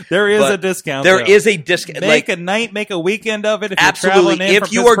sorry. There is a discount. There is a discount. Make a night, make a weekend of it. If absolutely. You're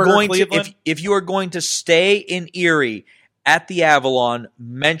if you are going to, if you are going to stay in Erie at the Avalon,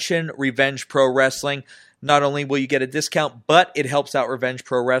 mention Revenge Pro Wrestling. Not only will you get a discount, but it helps out Revenge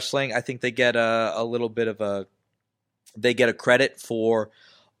Pro Wrestling. I think they get a little bit of a credit for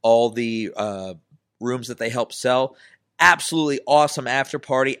all the rooms that they help sell. Absolutely awesome after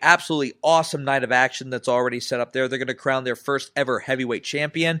party. Absolutely awesome night of action that's already set up there. They're going to crown their first ever heavyweight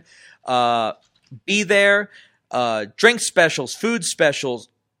champion. Be there. Drink specials, food specials.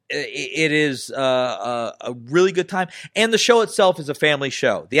 It is a really good time. And the show itself is a family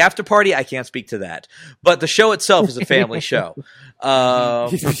show. The after party, I can't speak to that. But the show itself is a family show.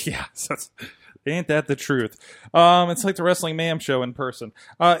 Yeah. Ain't that the truth? It's like the Wrestling Mayhem show in person.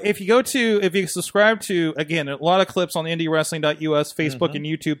 If you subscribe to, again, a lot of clips on the IndieWrestling.us Facebook and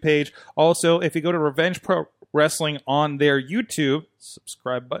YouTube page. Also, if you go to Revenge Pro Wrestling on their YouTube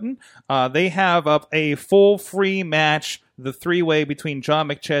subscribe button, they have up a full free match, the three-way between John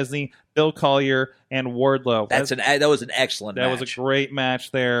McChesney, Bill Collier, and Wardlow. That was an excellent match. That was a great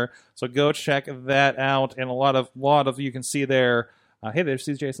match there. So go check that out. And a lot of you can see there. Hey, there's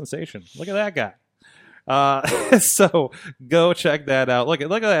CJ Sensation. Look at that guy. So go check that out. Look at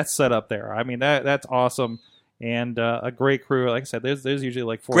that setup there. I mean, that's awesome. And a great crew. Like I said, there's usually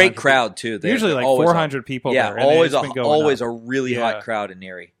like 400 great crowd too. Usually like 400 people there. Yeah, always a really hot crowd in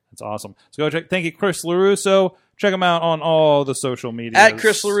Erie. That's awesome. So go check. Thank you, Chris LaRusso. Check him out on all the social media. At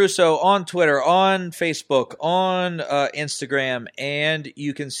Chris LaRusso on Twitter, on Facebook, on Instagram, and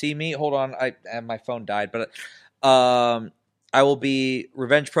you can see me. Hold on, my phone died, but I will be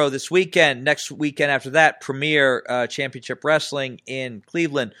Revenge Pro this weekend. Next weekend after that, Premier Championship Wrestling in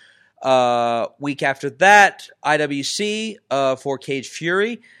Cleveland. Week after that, IWC for Cage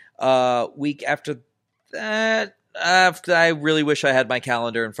Fury. Week after that, I really wish I had my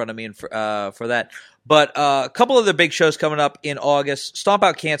calendar in front of me for that. But a couple other big shows coming up in August. Stomp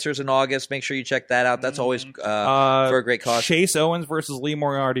Out Cancers in August. Make sure you check that out. That's always for a great cause. Chase Owens versus Lee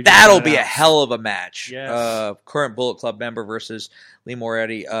Moriarty. That'll be a hell of a match. Yes. Current Bullet Club member versus Lee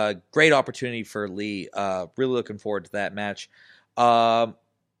Moriarty. Great opportunity for Lee. Really looking forward to that match. I'm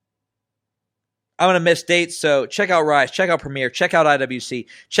going to miss dates, so check out Rise, check out Premiere, check out IWC,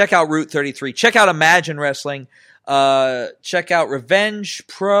 check out Route 33, check out Imagine Wrestling, check out Revenge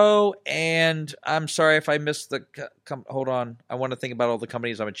Pro, and I'm sorry if I missed the... hold on. I want to think about all the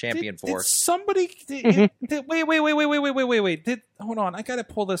companies I'm a champion for. Did somebody... wait. Hold on. I got to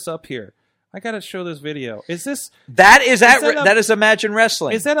pull this up here. I got to show this video. Is this... That is Imagine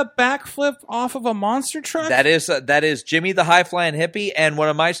Wrestling. Is that a backflip off of a monster truck? That is Jimmy the High Flying Hippie and one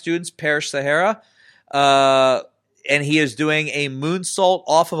of my students, Parrish Sahara. And he is doing a moonsault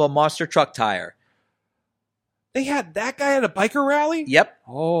off of a monster truck tire. They had that guy at a biker rally? Yep.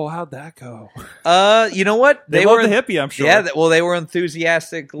 Oh, how'd that go? You know what? They were the hippie, I'm sure. Yeah, well, they were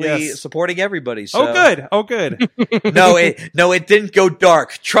enthusiastically supporting everybody. So. Oh, good. No, it didn't go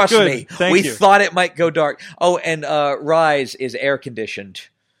dark. Trust me. Thank we you. thought it might go dark. Oh, and Rise is air conditioned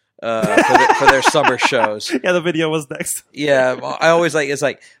for their summer shows. Yeah, the video was next. Yeah, I always it's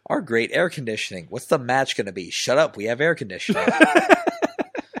like our great air conditioning. What's the match going to be? Shut up, we have air conditioning.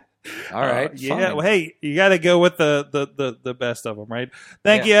 All right. Yeah. Well, hey, you got to go with the best of them, right?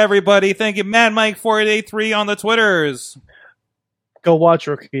 Thank you, everybody. Thank you, Mad Mike 4883 on the Twitters. Go watch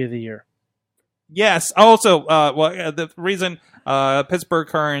Rookie of the Year. Yes. Also, the reason Pittsburgh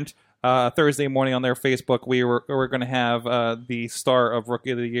Current Thursday morning on their Facebook, we're going to have the star of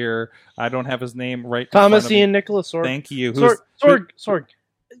Rookie of the Year. I don't have his name right. Thomas Ian Nicholas Sorg. Thank you. Sorg.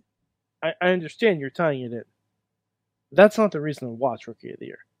 I understand you're tying it in. That's not the reason to watch Rookie of the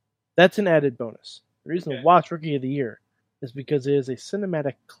Year. That's an added bonus. The reason to watch Rookie of the Year is because it is a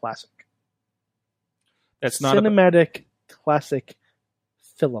cinematic classic. That's not cinematic classic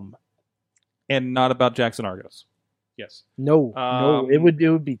film, and not about Jackson Argos. Yes. No, it would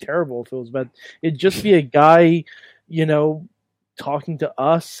be terrible if it was about. It'd just be a guy, talking to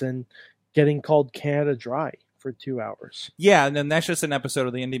us and getting called Canada Dry for 2 hours. Yeah, and then that's just an episode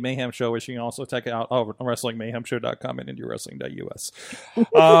of the Indie Mayhem Show, which you can also check out on WrestlingMayhemShow.com and IndieWrestling.us.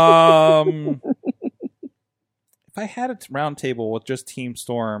 If I had a round table with just Team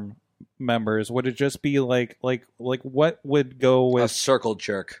Storm members, would it just be like what would go with a circle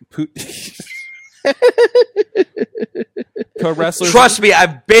jerk? Pro wrestlers. Trust me,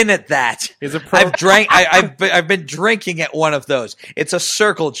 I've been at that. Is it I've been drinking at one of those. It's a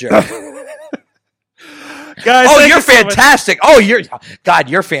circle jerk. Guys, oh, you're fantastic.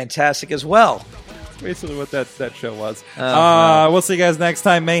 You're fantastic as well. That's basically what that show was. No. We'll see you guys next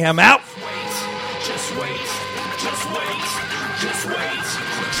time. Mayhem out. Just wait.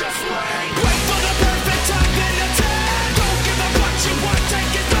 Wait for the perfect time, then attack. Don't give up what you want,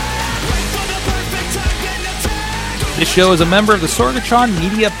 take it back. Wait for the perfect time, then attack. This show is a member of the Sorgatron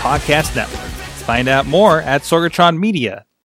Media Podcast Network. Find out more at sorgatronmedia.com.